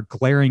there are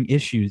glaring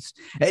issues.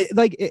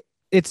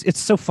 It's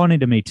so funny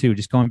to me too,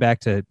 just going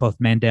back to both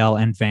Mandel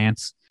and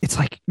Vance. It's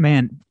like,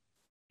 man,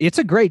 it's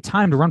a great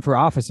time to run for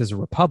office as a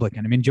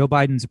Republican. I mean, Joe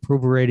Biden's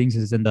approval ratings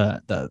is in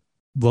the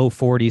low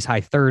 40s,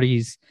 high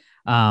 30s.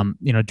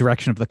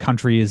 Direction of the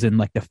country is in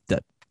like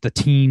the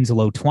teens,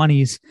 low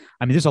 20s.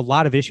 I mean, there's a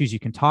lot of issues you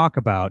can talk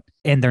about,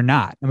 and they're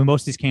not. I mean,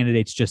 most of these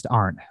candidates just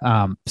aren't.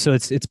 So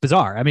it's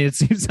bizarre. I mean, it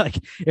seems like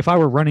if I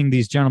were running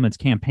these gentlemen's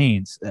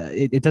campaigns,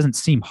 it doesn't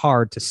seem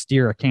hard to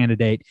steer a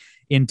candidate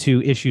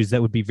into issues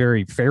that would be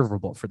very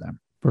favorable for them.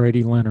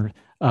 Brady Leonard,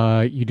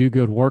 you do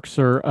good work,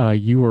 sir.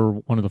 You were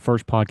one of the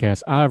first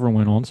podcasts I ever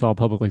went on, so I'll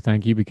publicly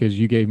thank you because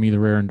you gave me the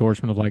rare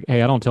endorsement of like,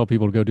 hey, I don't tell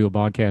people to go do a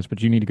podcast,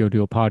 but you need to go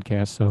do a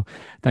podcast. So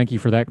thank you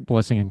for that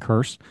blessing and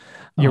curse.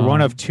 You're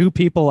one of 2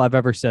 people I've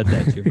ever said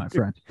that to, my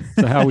friend.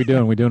 So how are we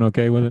doing? We doing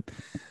okay with it?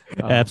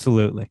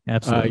 Absolutely.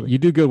 You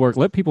do good work.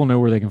 Let people know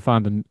where they can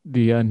find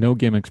the No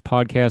Gimmicks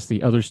podcast,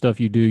 the other stuff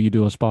you do. You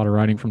do a spot of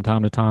writing from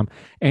time to time,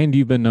 and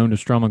you've been known to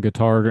strum a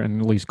guitar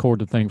and at least chord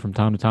the thing from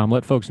time to time.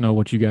 Let folks know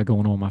what you got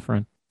going on, my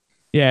friend.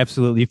 Yeah,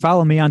 absolutely.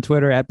 Follow me on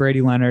Twitter at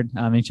Brady Leonard.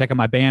 And check out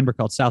my band. We're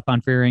called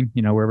Southbound Fearing,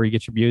 wherever you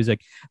get your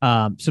music.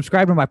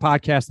 Subscribe to my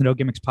podcast, the No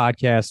Gimmicks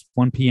Podcast,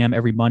 1 p.m.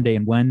 every Monday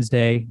and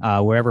Wednesday,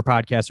 wherever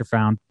podcasts are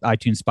found,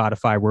 iTunes,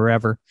 Spotify,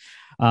 wherever.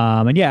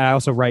 And yeah, I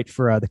also write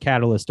for The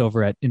Catalyst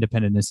over at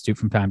Independent Institute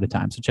from time to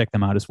time. So check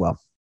them out as well.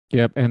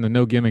 Yep, and the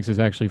No Gimmicks is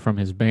actually from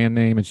his band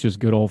name. It's just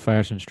good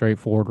old-fashioned,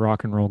 straightforward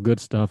rock and roll, good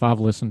stuff.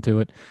 I've listened to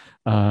it.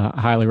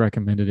 Highly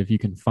recommend it if you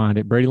can find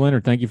it. Brady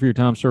Leonard, thank you for your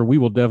time, sir. We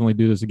will definitely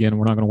do this again.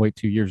 We're not going to wait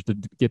 2 years to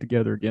get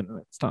together again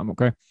next time,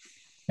 okay?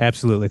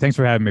 Absolutely. Thanks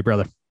for having me,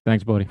 brother.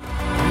 Thanks, buddy.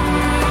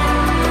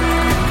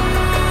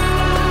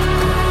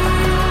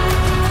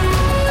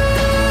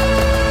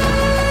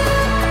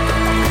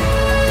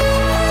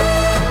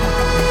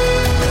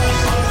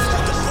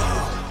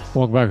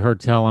 Welcome back to Heard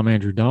Tell. I'm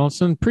Andrew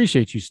Donaldson.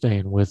 Appreciate you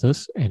staying with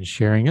us and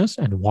sharing us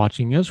and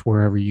watching us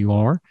wherever you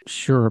are.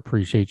 Sure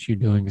appreciate you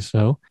doing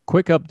so.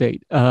 Quick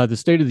update. The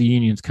State of the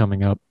Union's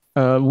coming up.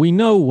 We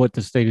know what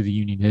the State of the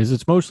Union is.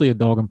 It's mostly a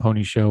dog and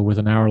pony show with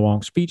an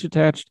hour-long speech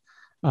attached.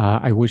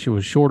 I wish it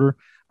was shorter.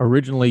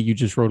 Originally, you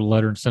just wrote a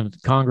letter and sent it to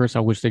Congress. I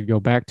wish they'd go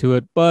back to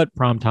it, but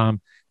primetime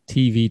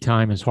TV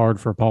time is hard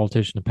for a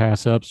politician to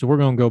pass up. So we're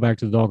going to go back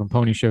to the dog and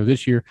pony show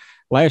this year.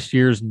 Last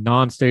year's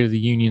non-State of the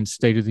Union,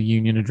 State of the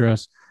Union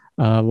address.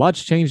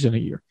 Lots changed in a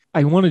year.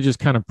 I want to just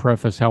kind of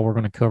preface how we're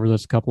going to cover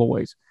this a couple of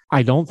ways.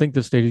 I don't think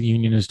the State of the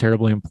Union is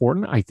terribly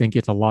important. I think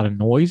it's a lot of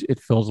noise. It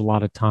fills a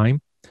lot of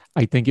time.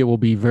 I think it will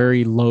be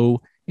very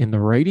low in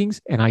the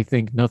ratings, and I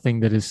think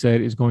nothing that is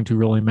said is going to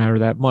really matter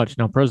that much.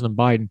 Now, President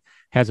Biden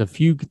has a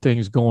few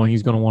things going.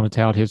 He's going to want to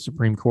tout his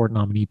Supreme Court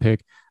nominee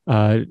pick,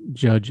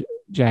 Judge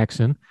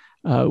Jackson.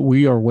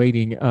 We are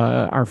waiting.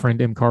 Our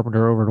friend Em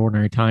Carpenter over at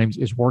Ordinary Times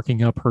is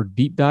working up her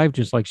deep dive,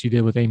 just like she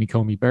did with Amy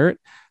Coney Barrett,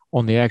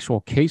 on the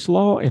actual case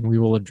law, and we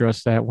will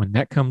address that when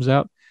that comes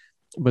out.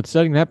 But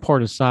setting that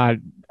part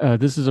aside,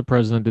 this is a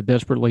president that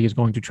desperately is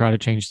going to try to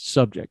change the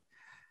subject.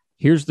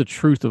 Here's the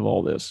truth of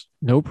all this.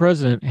 No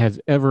president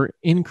has ever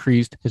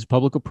increased his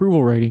public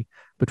approval rating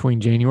between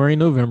January and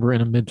November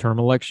in a midterm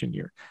election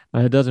year.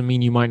 That doesn't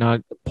mean you might not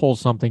pull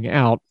something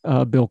out.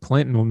 Bill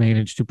Clinton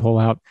managed to pull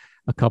out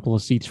a couple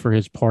of seats for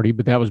his party,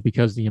 but that was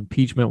because the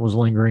impeachment was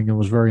lingering and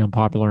was very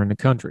unpopular in the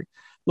country.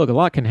 Look, a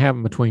lot can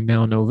happen between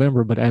now and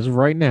November, but as of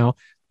right now,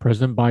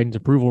 President Biden's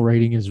approval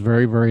rating is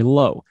very, very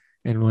low.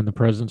 And when the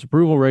president's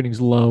approval rating is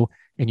low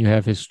and you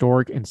have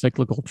historic and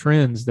cyclical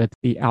trends that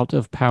the out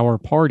of power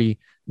party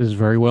does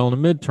very well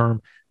in the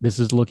midterm, this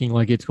is looking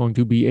like it's going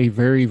to be a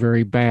very,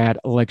 very bad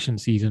election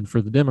season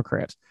for the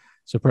Democrats.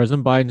 So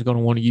President Biden's going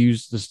to want to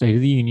use the State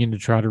of the Union to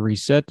try to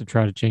reset, to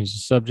try to change the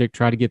subject,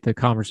 try to get the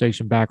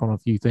conversation back on a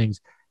few things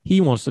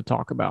he wants to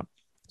talk about.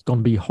 It's going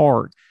to be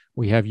hard.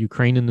 We have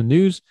Ukraine in the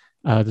news.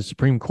 The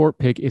Supreme Court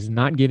pick is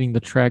not getting the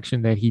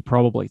traction that he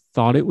probably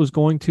thought it was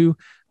going to.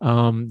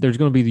 There's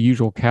going to be the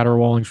usual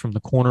caterwaulings from the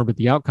corner, but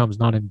the outcome's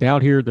not in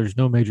doubt here. There's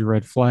no major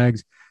red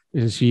flags.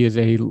 She is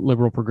a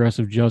liberal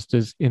progressive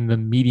justice in the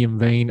medium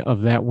vein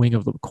of that wing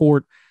of the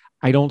court.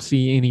 I don't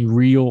see any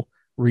real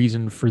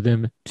reason for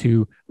them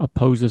to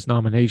oppose this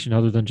nomination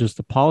other than just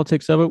the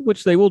politics of it,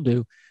 which they will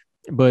do.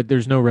 But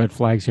there's no red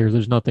flags here.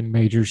 There's nothing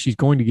major. She's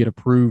going to get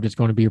approved. It's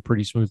going to be a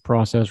pretty smooth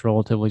process,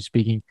 relatively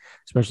speaking,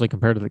 especially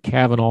compared to the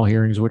Kavanaugh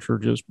hearings, which were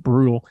just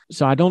brutal.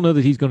 So I don't know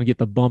that he's going to get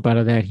the bump out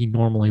of that he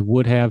normally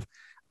would have.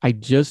 I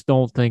just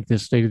don't think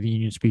this State of the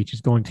Union speech is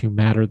going to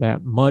matter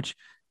that much.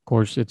 Of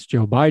course, it's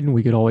Joe Biden.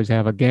 We could always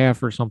have a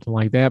gaffe or something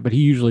like that, but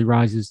he usually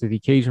rises to the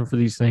occasion for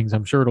these things.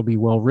 I'm sure it'll be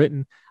well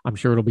written. I'm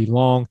sure it'll be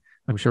long.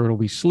 I'm sure it'll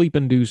be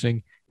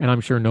sleep-inducing, and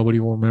I'm sure nobody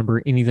will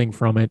remember anything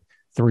from it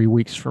 3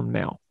 weeks from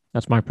now.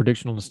 That's my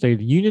prediction on the State of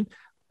the Union.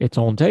 It's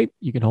on tape.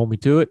 You can hold me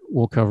to it.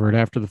 We'll cover it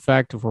after the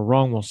fact. If we're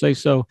wrong, we'll say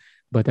so.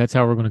 But that's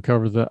how we're going to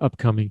cover the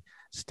upcoming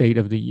State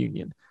of the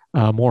Union.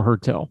 More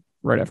Heard Tell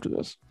right after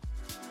this.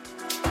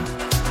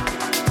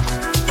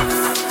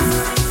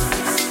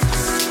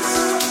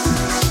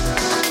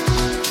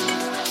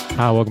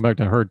 Hi, welcome back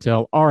to Heard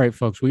Tell. All right,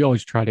 folks, we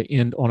always try to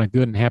end on a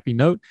good and happy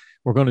note.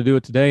 We're going to do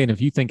it today. And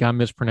if you think I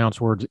mispronounce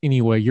words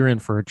anyway, you're in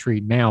for a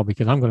treat now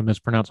because I'm going to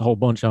mispronounce a whole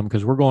bunch of them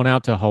because we're going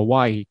out to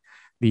Hawaii,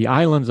 the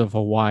islands of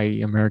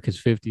Hawaii, America's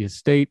 50th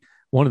state,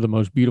 one of the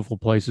most beautiful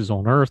places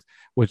on earth,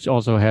 which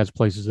also has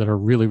places that are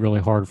really, really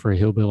hard for a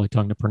hillbilly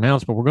tongue to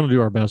pronounce. But we're going to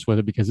do our best with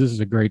it because this is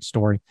a great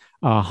story.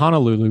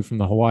 Honolulu from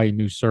the Hawaii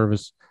News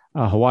Service,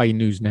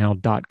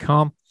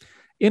 hawaiinewsnow.com.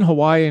 In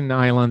Hawaiian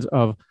islands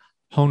of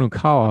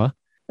Honokaua,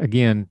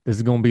 again, this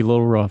is going to be a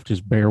little rough.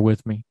 Just bear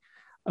with me.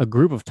 A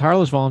group of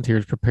tireless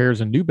volunteers prepares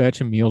a new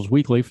batch of meals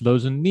weekly for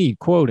those in need.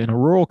 Quote, in a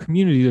rural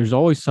community, there's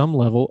always some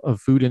level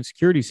of food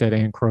insecurity, said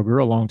Ann Kroger,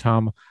 a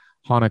longtime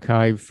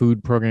Hanakai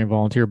food program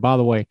volunteer. By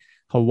the way,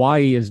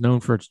 Hawaii is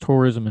known for its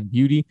tourism and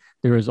beauty.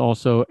 There is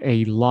also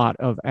a lot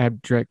of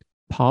abject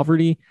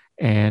poverty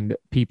and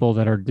people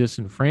that are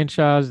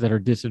disenfranchised, that are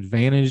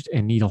disadvantaged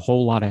and need a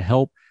whole lot of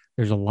help.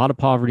 There's a lot of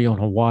poverty on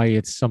Hawaii.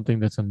 It's something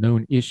that's a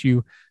known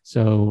issue.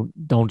 So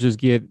don't just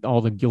get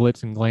all the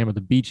glitz and glam of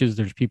the beaches.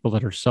 There's people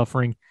that are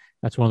suffering.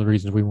 That's one of the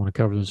reasons we want to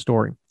cover the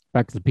story.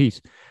 Back to the piece.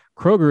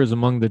 Kroger is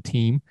among the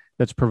team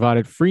that's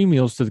provided free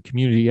meals to the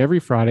community every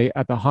Friday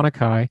at the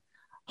Hanakai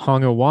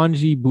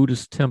Hangawanji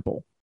Buddhist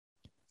Temple.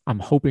 I'm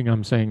hoping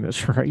I'm saying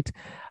this right,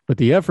 but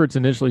the efforts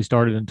initially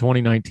started in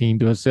 2019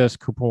 to assess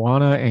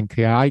Kupuana and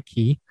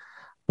Keiki,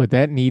 but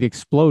that need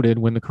exploded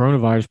when the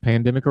coronavirus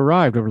pandemic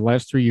arrived. Over the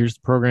last 3 years,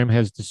 the program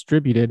has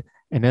distributed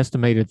an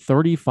estimated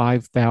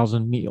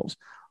 35,000 meals.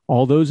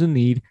 All those in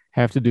need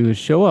have to do is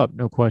show up,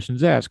 no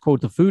questions asked.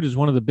 Quote, the food is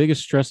one of the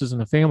biggest stresses in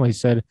the family,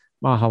 said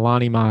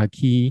Mahalani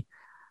Mahaki,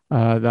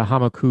 the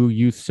Hamaku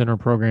Youth Center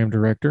program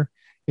director.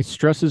 It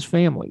stresses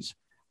families.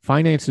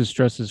 Finances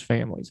stresses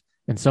families.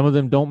 And some of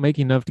them don't make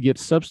enough to get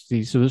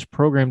subsidies, so this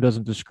program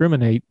doesn't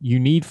discriminate. You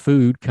need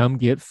food, come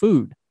get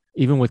food.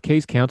 Even with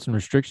case counts and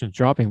restrictions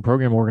dropping,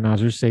 program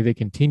organizers say they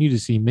continue to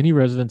see many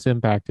residents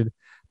impacted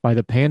by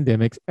the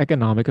pandemic's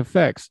economic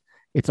effects.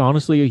 It's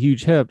honestly a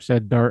huge help,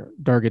 said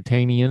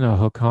Dargatanian, a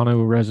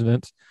Hokano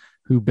resident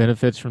who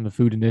benefits from the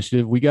food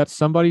initiative. We got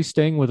somebody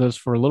staying with us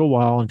for a little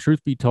while, and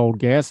truth be told,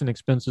 gas and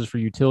expenses for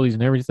utilities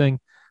and everything,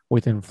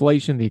 with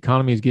inflation, the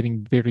economy is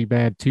getting very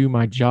bad too.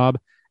 My job,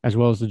 as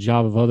well as the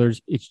job of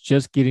others, it's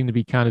just getting to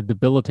be kind of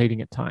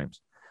debilitating at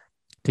times.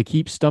 To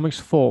keep stomachs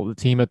full, the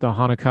team at the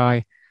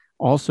Hanakai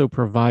also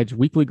provides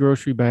weekly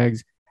grocery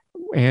bags,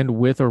 and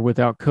with or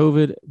without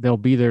COVID, they'll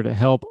be there to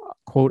help.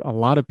 Quote, a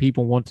lot of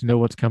people want to know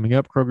what's coming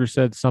up, Kroger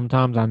said.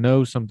 Sometimes I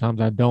know,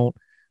 sometimes I don't,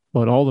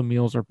 but all the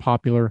meals are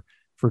popular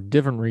for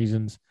different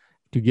reasons.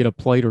 To get a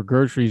plate or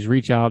groceries,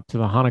 reach out to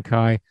the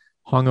Hanakai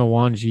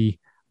Hangawanji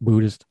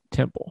Buddhist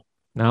Temple.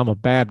 Now, I'm a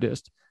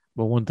Baptist,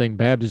 but one thing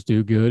Baptists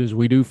do good is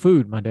we do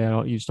food. My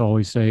dad used to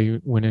always say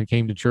when it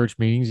came to church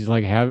meetings, he's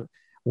like,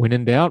 when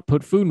in doubt,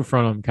 put food in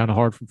front of them. Kind of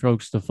hard for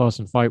folks to fuss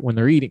and fight when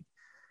they're eating.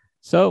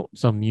 So,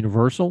 something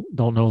universal.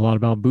 Don't know a lot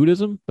about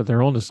Buddhism, but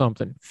they're onto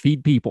something.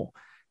 Feed people.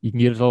 You can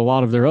get to a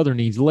lot of their other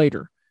needs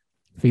later.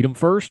 Feed them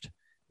first,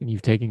 and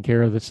you've taken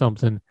care of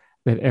something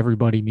that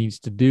everybody needs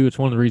to do. It's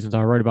one of the reasons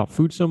I write about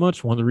food so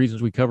much. One of the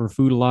reasons we cover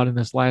food a lot in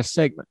this last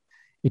segment.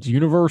 It's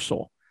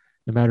universal.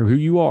 No matter who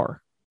you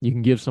are, you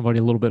can give somebody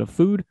a little bit of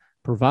food,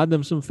 provide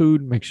them some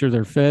food, make sure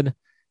they're fed.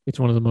 It's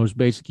one of the most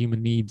basic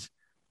human needs,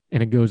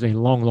 and it goes a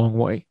long, long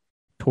way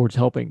towards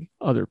helping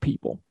other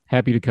people.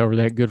 Happy to cover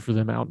that. Good for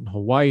them out in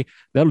Hawaii.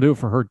 That'll do it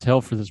for Heard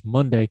Tell for this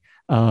Monday.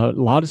 A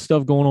lot of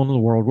stuff going on in the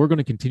world. We're going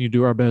to continue to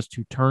do our best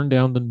to turn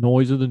down the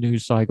noise of the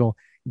news cycle,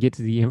 get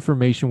to the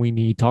information we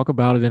need, talk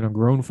about it in a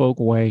grown folk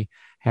way,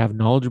 have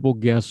knowledgeable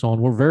guests on.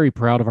 We're very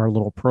proud of our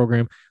little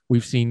program.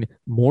 We've seen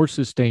more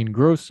sustained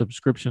growth.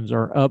 Subscriptions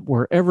are up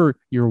wherever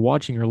you're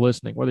watching or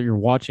listening, whether you're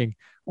watching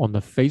on the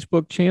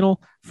Facebook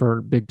channel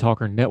for Big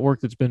Talker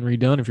Network that's been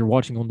redone. If you're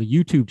watching on the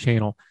YouTube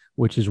channel,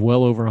 which is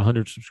well over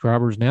 100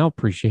 subscribers now,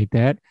 appreciate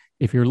that.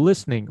 If you're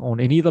listening on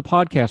any of the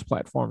podcast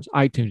platforms,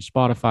 iTunes,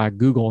 Spotify,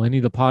 Google, any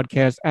of the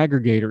podcast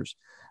aggregators,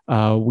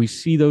 we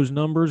see those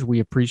numbers. We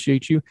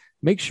appreciate you.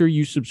 Make sure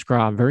you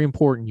subscribe. Very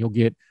important. You'll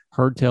get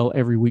Heard Tell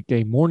every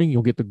weekday morning.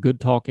 You'll get the Good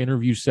Talk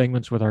interview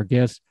segments with our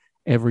guests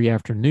every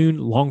afternoon,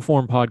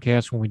 long-form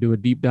podcasts when we do a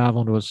deep dive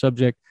onto a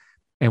subject.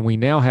 And we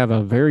now have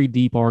a very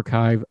deep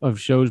archive of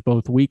shows,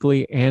 both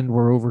weekly, and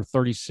we're over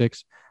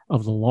 36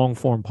 of the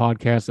long-form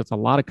podcast. That's a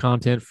lot of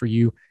content for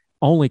you.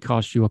 Only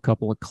costs you a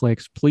couple of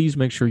clicks. Please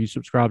make sure you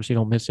subscribe so you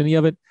don't miss any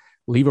of it.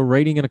 Leave a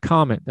rating and a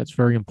comment. That's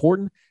very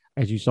important.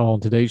 As you saw on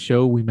today's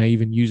show, we may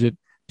even use it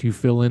to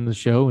fill in the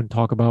show and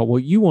talk about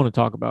what you want to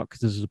talk about,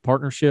 because this is a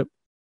partnership.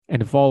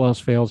 And if all else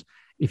fails,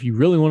 if you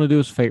really want to do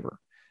us a favor,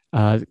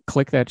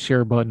 click that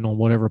share button on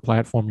whatever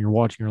platform you're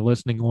watching or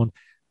listening on.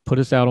 Put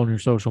us out on your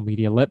social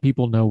media. Let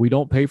people know. We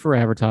don't pay for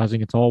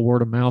advertising. It's all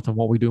word of mouth and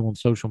what we do on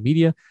social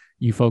media.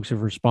 You folks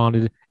have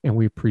responded, and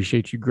we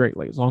appreciate you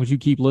greatly. As long as you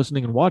keep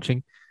listening and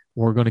watching,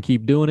 we're going to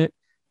keep doing it,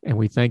 and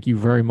we thank you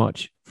very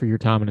much for your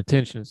time and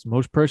attention. It's the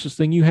most precious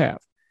thing you have.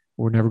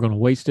 We're never going to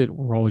waste it.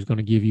 We're always going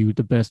to give you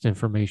the best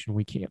information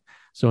we can.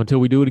 So until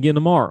we do it again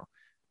tomorrow,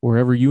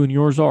 wherever you and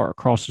yours are,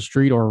 across the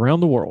street or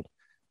around the world,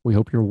 we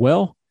hope you're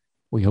well.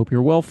 We hope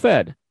you're well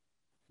fed,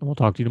 and we'll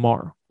talk to you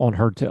tomorrow on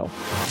Heard Tell.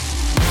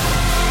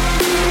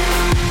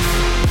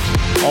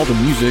 All the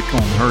music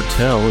on Heard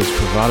Tell is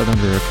provided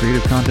under a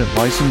Creative Content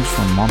license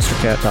from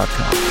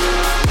monstercat.com.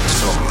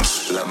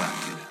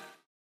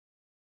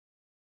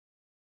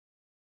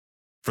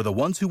 For the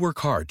ones who work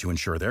hard to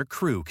ensure their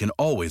crew can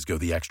always go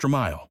the extra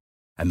mile,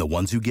 and the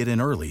ones who get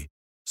in early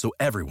so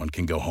everyone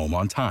can go home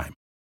on time,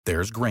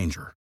 there's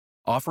Grainger,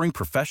 offering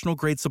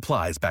professional-grade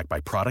supplies backed by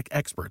product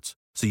experts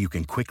so you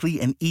can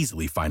quickly and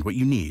easily find what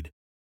you need.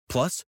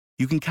 Plus,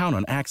 you can count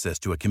on access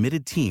to a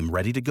committed team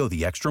ready to go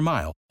the extra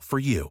mile for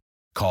you.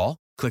 Call,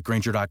 click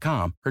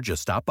Grainger.com, or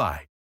just stop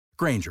by.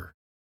 Grainger,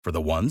 for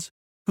the ones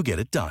who get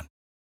it done.